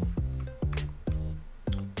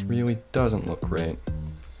 Really doesn't look great.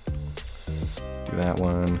 Do that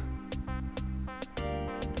one.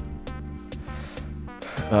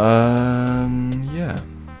 Yeah.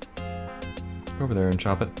 Go over there and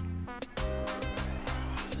chop it.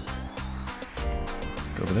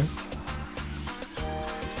 Go over there.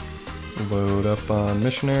 Load up on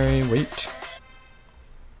missionary, wait.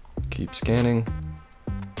 Keep scanning.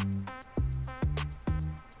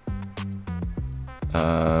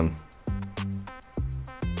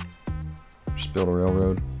 Just build a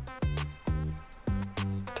railroad.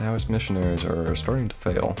 Taoist missionaries are starting to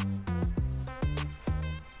fail.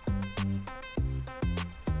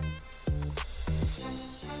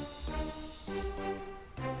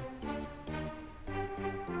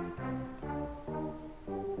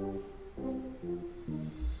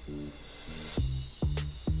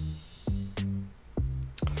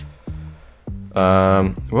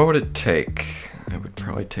 What would it take? It would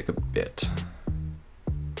probably take a bit.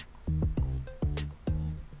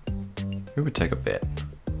 It would take a bit.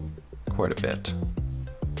 Quite a bit.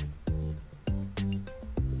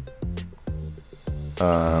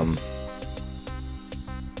 But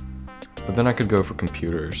then I could go for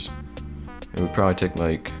computers. It would probably take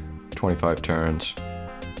like 25 turns.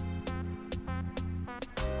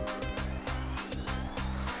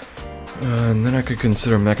 And then I could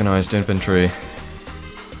consider mechanized infantry.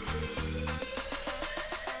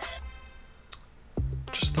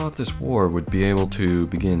 Just thought this war would be able to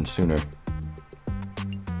begin sooner.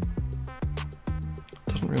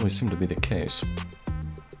 Doesn't really seem to be the case.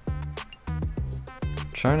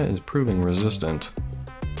 China is proving resistant.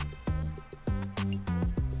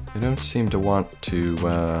 They don't seem to want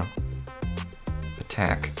to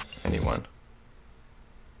attack anyone.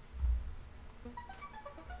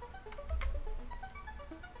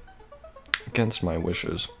 Against my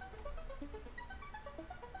wishes.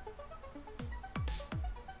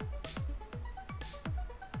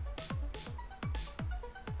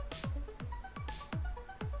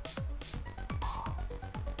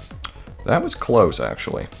 That was close,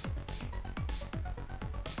 actually.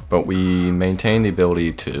 But we maintain the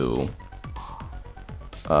ability to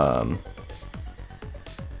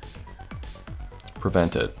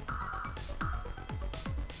prevent it.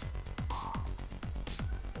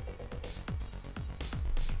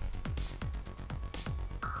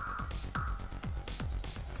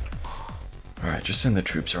 Alright, just send the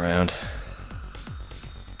troops around.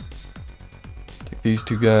 Take these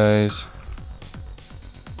two guys.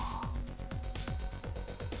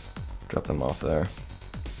 Drop them off there.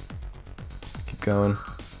 Keep going.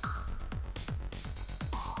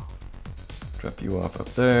 Drop you off up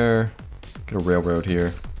there. Get a railroad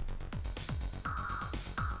here.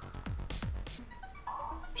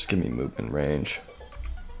 Just give me movement range.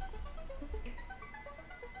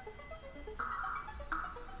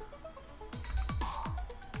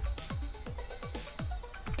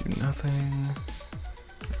 Do nothing.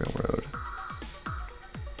 Railroad.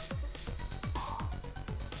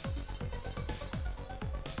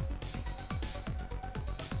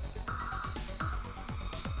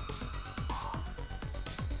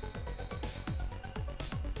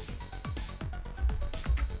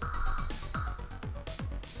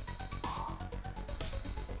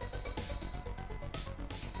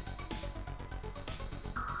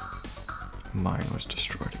 Mine was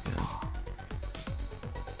destroyed again.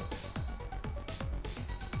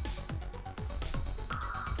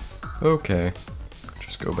 Okay,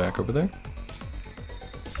 just go back over there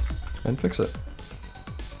and fix it.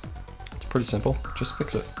 It's pretty simple, just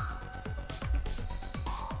fix it.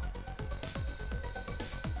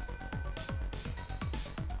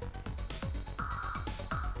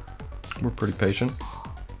 We're pretty patient.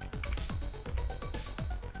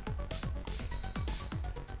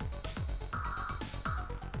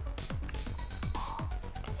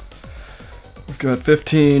 We've got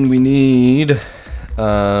 15, we need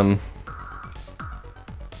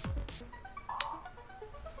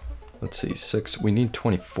let's see, 6, we need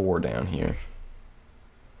 24 down here.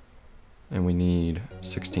 And we need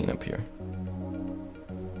 16 up here.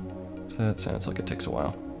 So that sounds like it takes a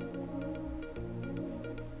while.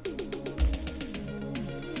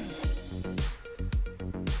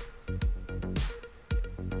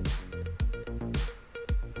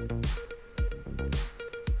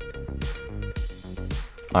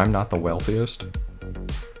 I'm not the wealthiest.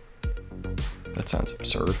 That sounds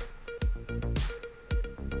absurd.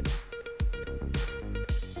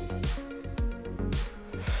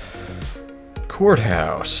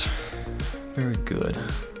 Courthouse. Very good.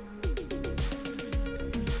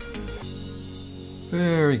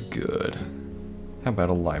 Very good. How about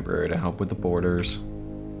a library to help with the borders?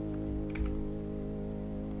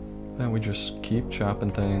 Then we just keep chopping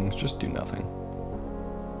things, just do nothing.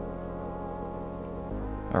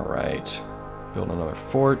 Alright. Build another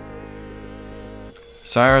fort.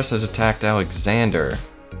 Cyrus has attacked Alexander.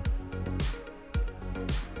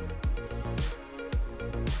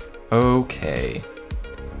 Okay.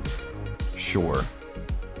 Sure.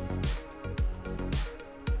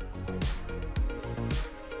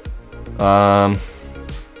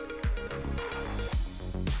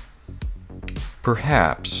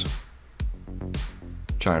 Perhaps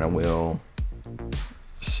China will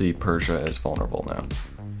see Persia as vulnerable now.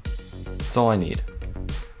 That's all I need.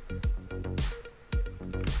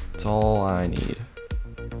 That's all I need.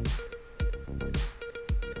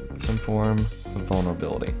 Some form of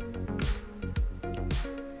vulnerability.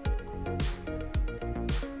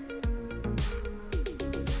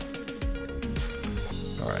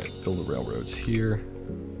 Alright, build the railroads here.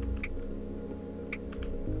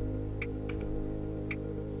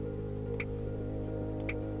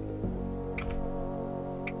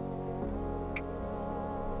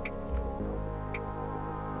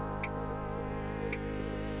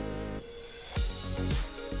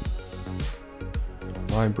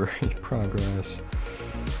 Library progress.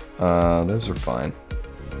 Those are fine.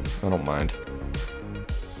 I don't mind.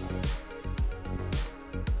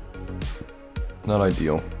 Not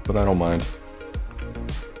ideal, but I don't mind.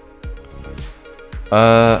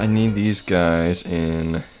 I need these guys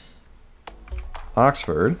in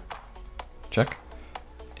Oxford. Check.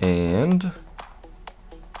 And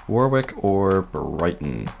Warwick or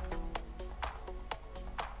Brighton.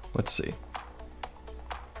 Let's see.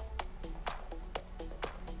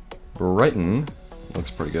 Brighton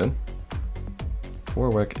looks pretty good.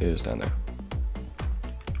 Warwick is down there.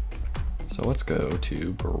 So let's go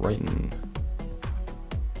to Brighton.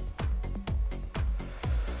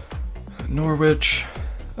 Norwich,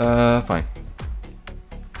 fine.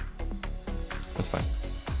 That's fine.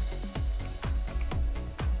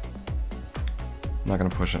 I'm not gonna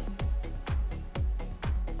push it.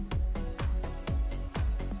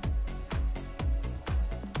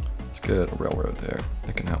 Let's get a railroad there.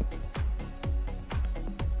 That can help.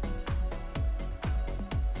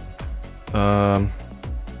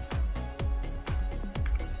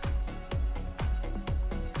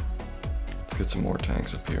 Let's get some more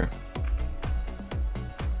tanks up here.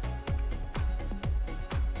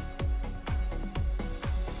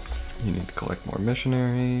 You need to collect more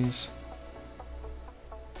missionaries.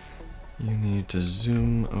 You need to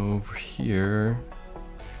zoom over here.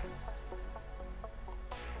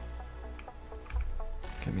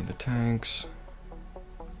 Give me the tanks.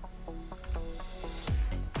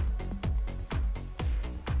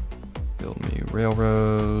 Build me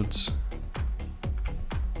railroads.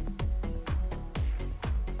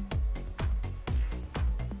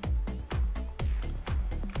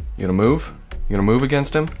 You gonna move? You gonna move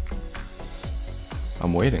against him?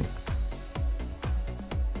 I'm waiting.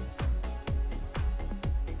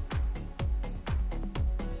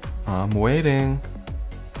 I'm waiting.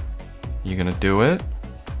 You gonna do it?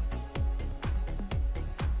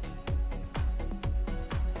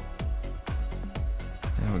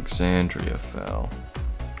 Alexandria fell.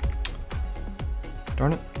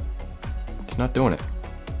 Darn it. It's not doing it.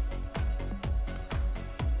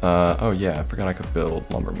 Oh yeah, I forgot I could build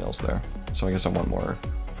lumber mills there. So I guess I want more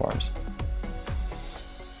farms.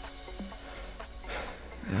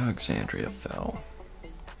 Alexandria fell.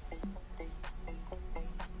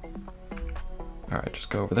 Alright, just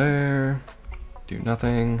go over there. Do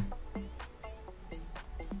nothing.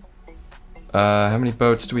 How many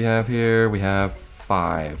boats do we have here? We have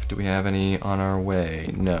 5. Do we have any on our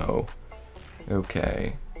way? No.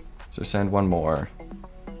 Okay. So send one more.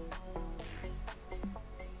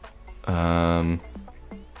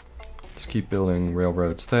 Let's keep building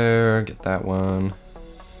railroads there. Get that one.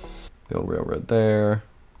 Build railroad there.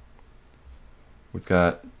 We've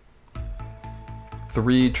got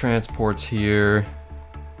 3 transports here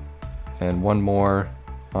and 1 more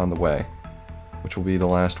on the way, which will be the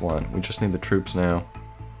last one. We just need the troops now.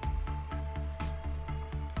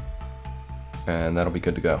 And that'll be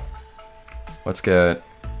good to go. Let's get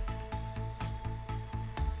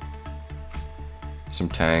some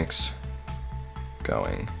tanks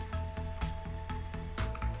going.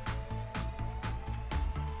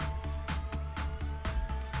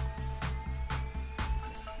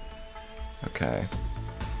 Okay.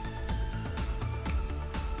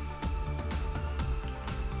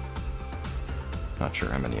 Not sure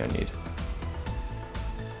how many I need.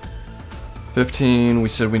 15, we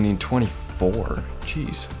said we need 24.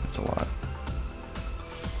 Jeez, that's a lot.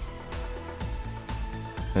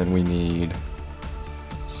 And we need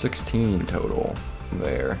 16 total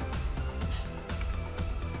there.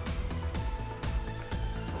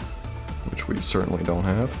 Which we certainly don't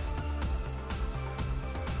have.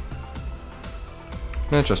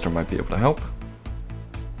 Manchester might be able to help.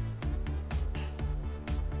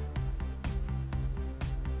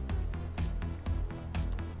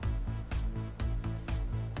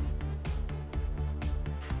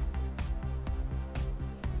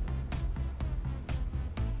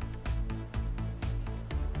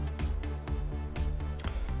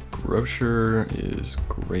 Grocer is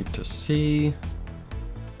great to see.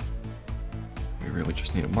 We really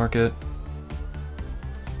just need a market.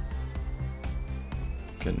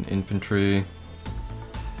 Get an infantry.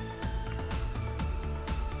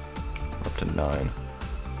 Up to 9.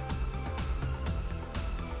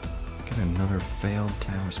 Get another failed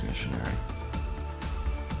Taoist missionary.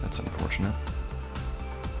 That's unfortunate.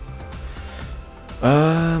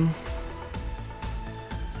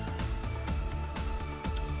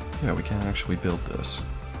 Yeah, we can actually build this.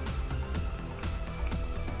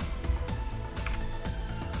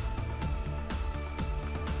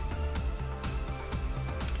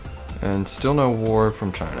 And still no war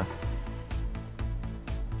from China.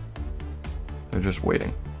 They're just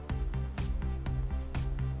waiting.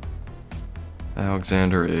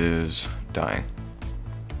 Alexander is dying.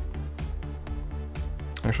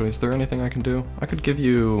 Actually, is there anything I can do? I could give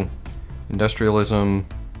you industrialism,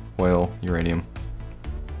 oil, uranium.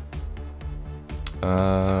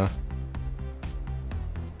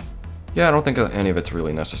 Yeah, I don't think any of it's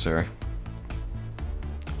really necessary.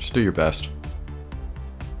 Just do your best.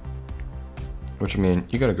 Which, I mean,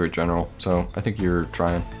 you got a great general, so I think you're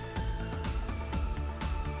trying.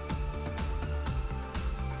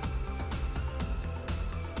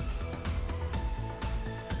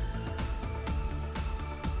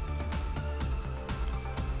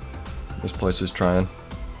 This place is trying.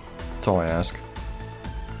 That's all I ask.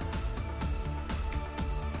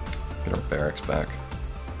 Get our barracks back.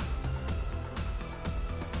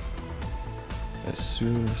 As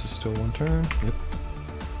soon as it's still one turn. Yep.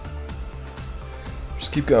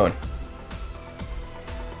 Just keep going.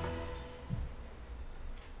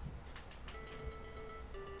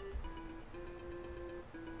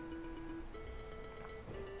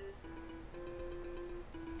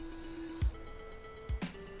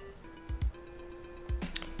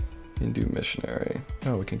 Hindu missionary.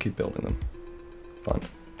 Oh, we can keep building them. Fun.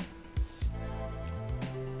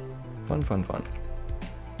 Fun, fun, fun.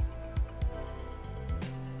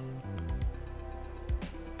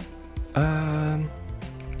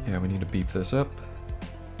 Yeah, we need to beef this up.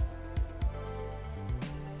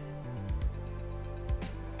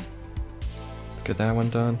 Let's get that one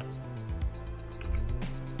done.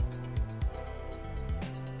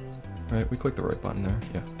 Right, we clicked the right button there,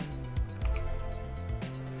 yeah.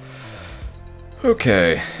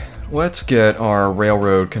 Okay, let's get our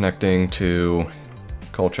railroad connecting to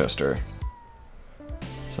Colchester.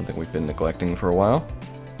 Something we've been neglecting for a while.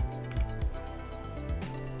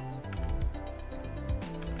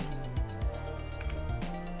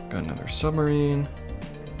 Got another submarine.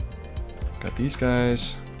 Got these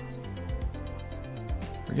guys.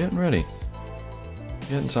 We're getting ready.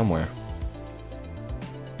 Getting somewhere.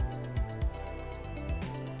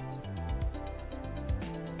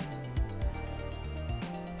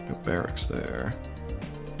 No barracks there.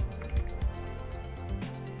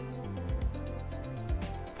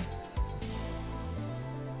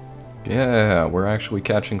 Yeah, we're actually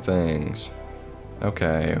catching things.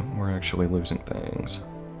 Okay, we're actually losing things.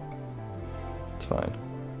 It's fine.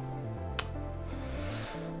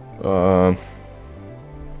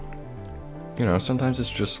 You know, sometimes it's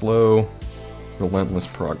just slow, relentless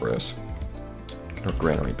progress. Get our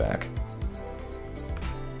granary back.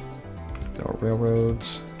 Get our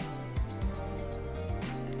railroads.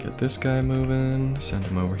 Get this guy moving. Send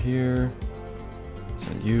him over here.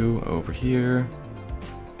 Send you over here.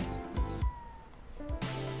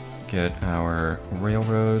 Get our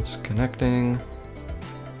railroads connecting.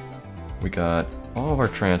 We got all of our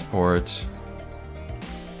transports.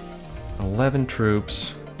 11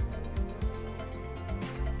 troops.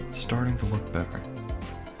 Starting to look better.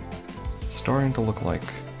 Starting to look like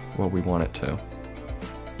what we want it to.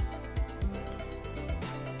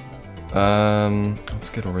 Let's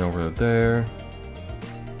get a railroad there.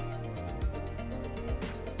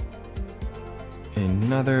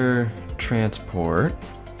 Another transport.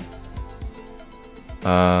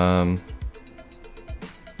 I'm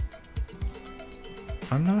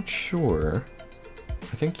not sure.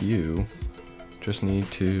 I think you just need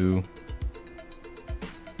to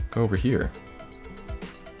go over here.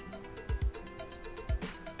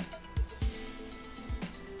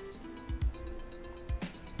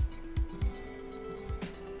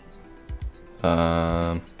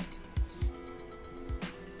 I'm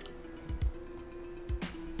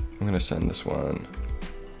gonna send this one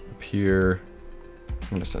up here. I'm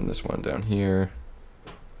gonna send this one down here.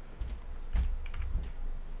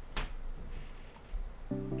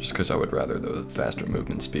 Just because I would rather the faster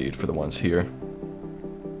movement speed for the ones here.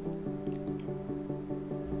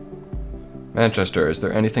 Manchester, is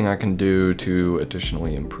there anything I can do to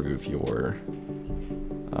additionally improve your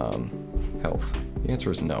health? The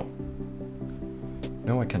answer is no.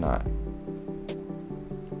 No, I cannot.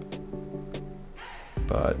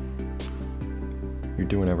 But you're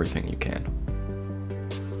doing everything you can.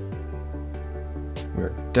 We're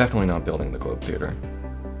definitely not building the Globe Theater.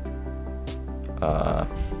 Alright,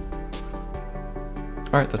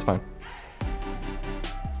 that's fine.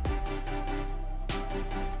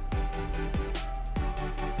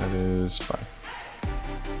 That is fine.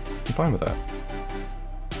 I'm fine with that.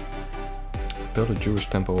 Build a Jewish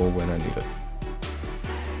temple when I need it.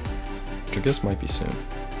 Which I guess might be soon.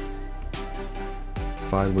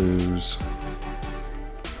 If I lose...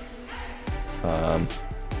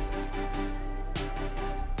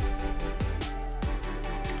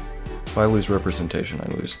 if I lose representation,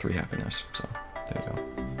 I lose 3 happiness. So, there you go.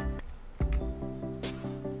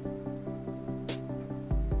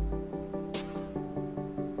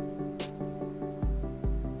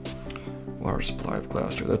 water supply of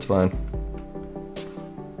Gloucester. That's fine.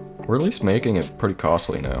 We're at least making it pretty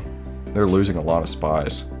costly now. They're losing a lot of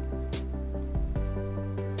spies,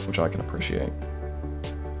 which I can appreciate.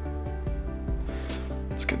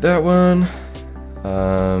 Let's get that one.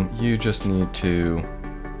 You just need to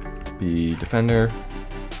be defender.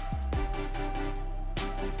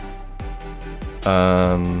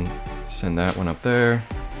 Send that one up there.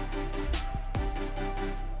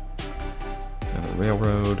 Another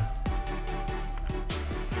railroad.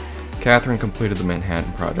 Catherine completed the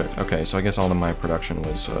Manhattan Project. Okay, so I guess all of my production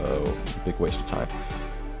was a big waste of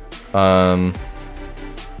time.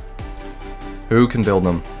 Who can build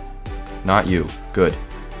them? Not you. Good.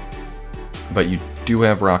 But you do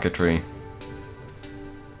have rocketry.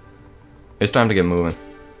 It's time to get moving.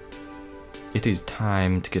 It is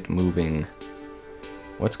time to get moving.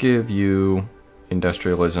 Let's give you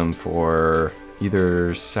industrialism for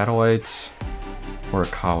either satellites or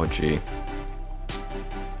ecology.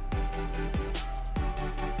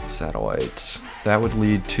 Satellites. That would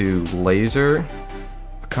lead to laser.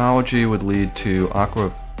 Ecology would lead to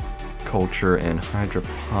aquaculture and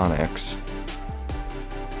hydroponics.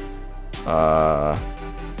 I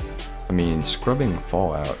mean, scrubbing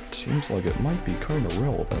fallout seems like it might be kind of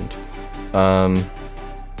relevant.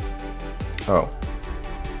 Oh.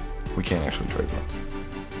 We can't actually trade them.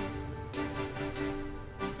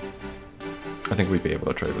 I think we'd be able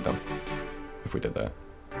to trade with them if we did that.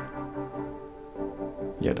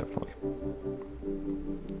 Yeah, definitely.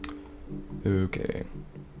 Okay.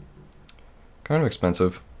 Kind of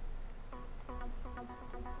expensive.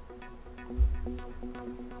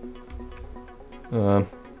 Alright,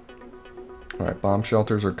 bomb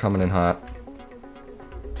shelters are coming in hot.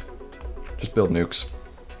 Just build nukes.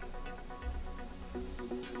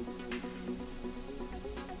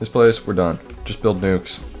 This place, we're done. Just build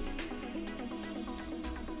nukes.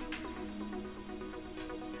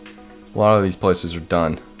 A lot of these places are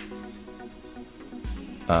done.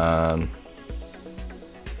 The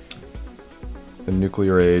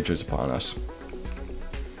nuclear age is upon us.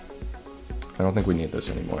 I don't think we need this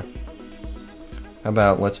anymore. How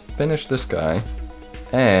about let's finish this guy,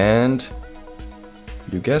 and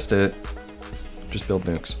you guessed it, just build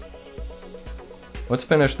nukes. Let's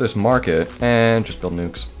finish this market and just build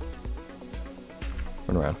nukes.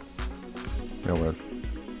 Run around. Railroad.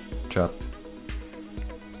 Chop.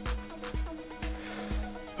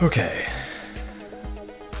 Okay.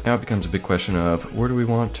 Now it becomes a big question of where do we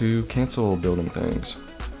want to cancel building things?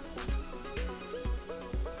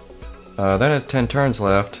 That has 10 turns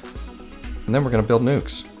left, and then we're gonna build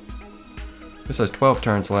nukes. This has 12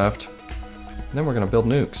 turns left, and then we're gonna build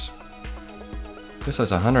nukes. This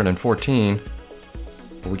has 114.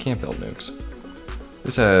 But we can't build nukes.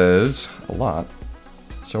 This has a lot,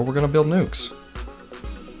 so we're gonna build nukes.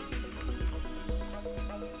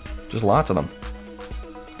 Just lots of them.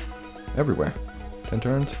 Everywhere. 10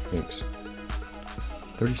 turns, nukes.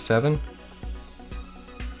 37?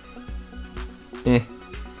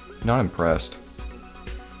 Not impressed.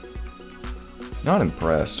 Not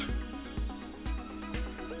impressed.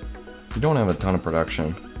 You don't have a ton of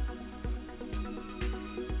production.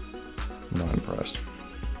 Not impressed.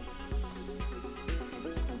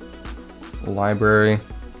 Library.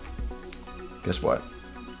 Guess what?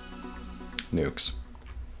 Nukes.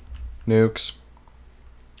 Nukes.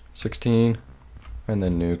 16. And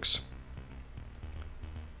then nukes.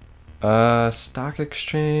 Stock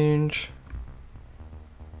exchange.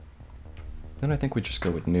 Then I think we just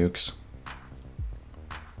go with nukes.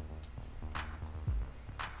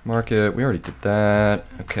 Market, we already did that.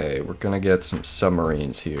 Okay, we're gonna get some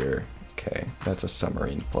submarines here. Okay, that's a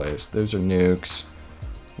submarine place. Those are nukes.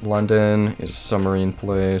 London is a submarine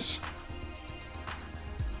place.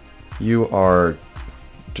 You are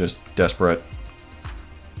just desperate.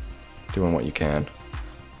 Doing what you can.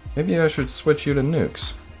 Maybe I should switch you to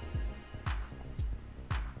nukes.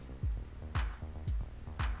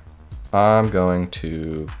 I'm going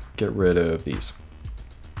to get rid of these.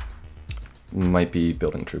 Might be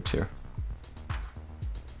building troops here.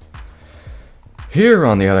 Here,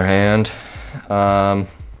 on the other hand, kind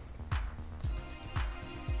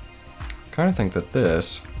of think that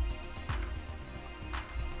this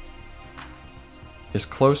is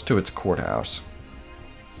close to its courthouse.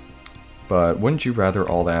 But wouldn't you rather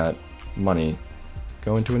all that money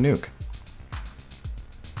go into a nuke?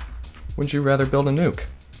 Wouldn't you rather build a nuke?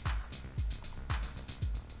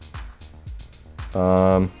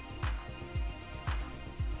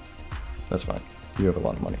 That's fine. You have a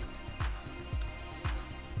lot of money.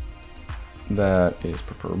 That is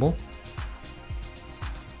preferable.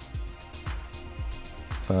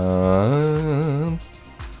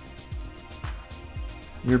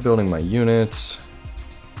 You're building my units.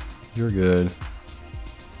 You're good.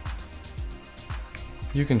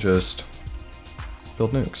 You can just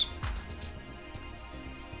build nukes.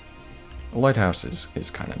 A lighthouse is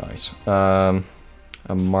kind of nice. A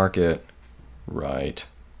market, right.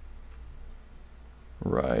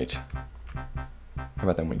 Right. How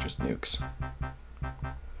about then we just nukes?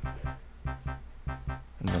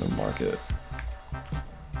 Another market.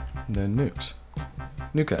 And then nukes.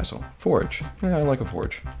 Newcastle. Forge. Yeah, I like a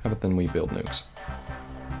forge. How about then we build nukes?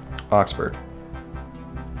 Oxford.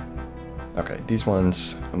 Okay, these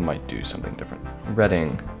ones might do something different.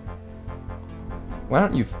 Reading. Why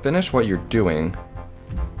don't you finish what you're doing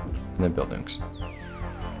and then build nukes?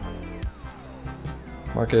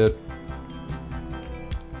 Market.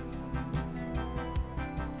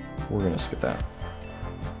 We're gonna skip that.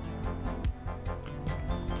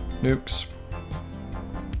 Nukes.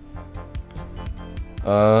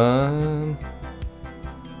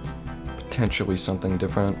 Potentially something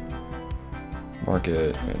different.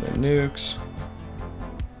 Market and then nukes.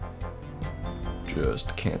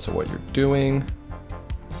 Just cancel what you're doing.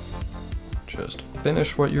 Just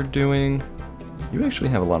finish what you're doing. You actually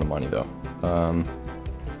have a lot of money though. Oh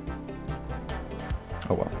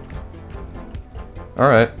well.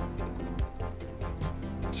 Alright.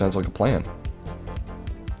 Sounds like a plan.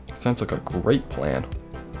 Sounds like a great plan.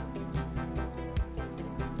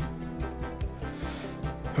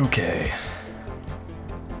 Okay.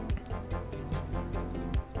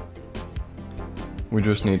 We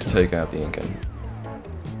just need to take out the Incan.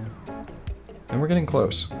 And we're getting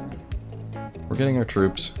close. We're getting our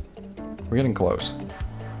troops. We're getting close.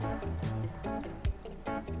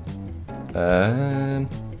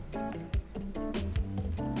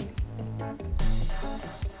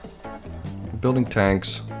 Building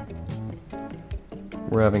tanks.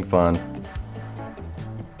 We're having fun.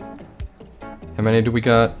 How many do we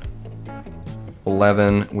got?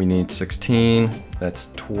 11. We need 16.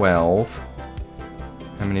 That's 12.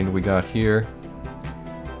 How many do we got here?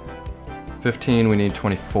 15. We need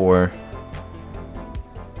 24.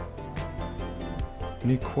 We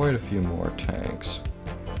need quite a few more tanks.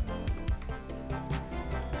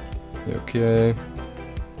 Okay.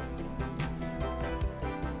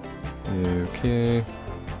 Okay.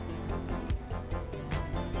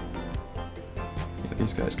 Yeah,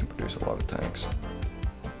 these guys can produce a lot of tanks.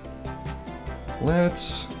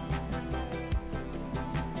 Let's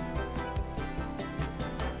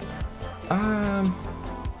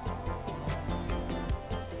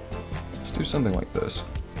do something like this.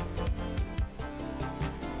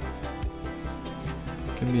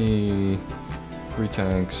 Give me 3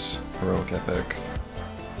 tanks, heroic epic,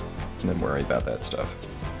 and then worry about that stuff.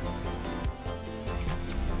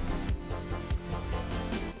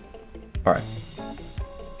 Alright.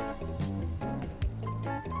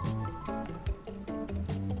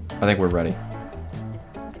 I think we're ready.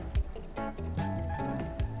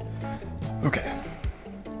 Okay.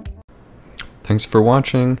 Thanks for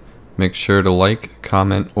watching. Make sure to like,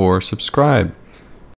 comment, or subscribe.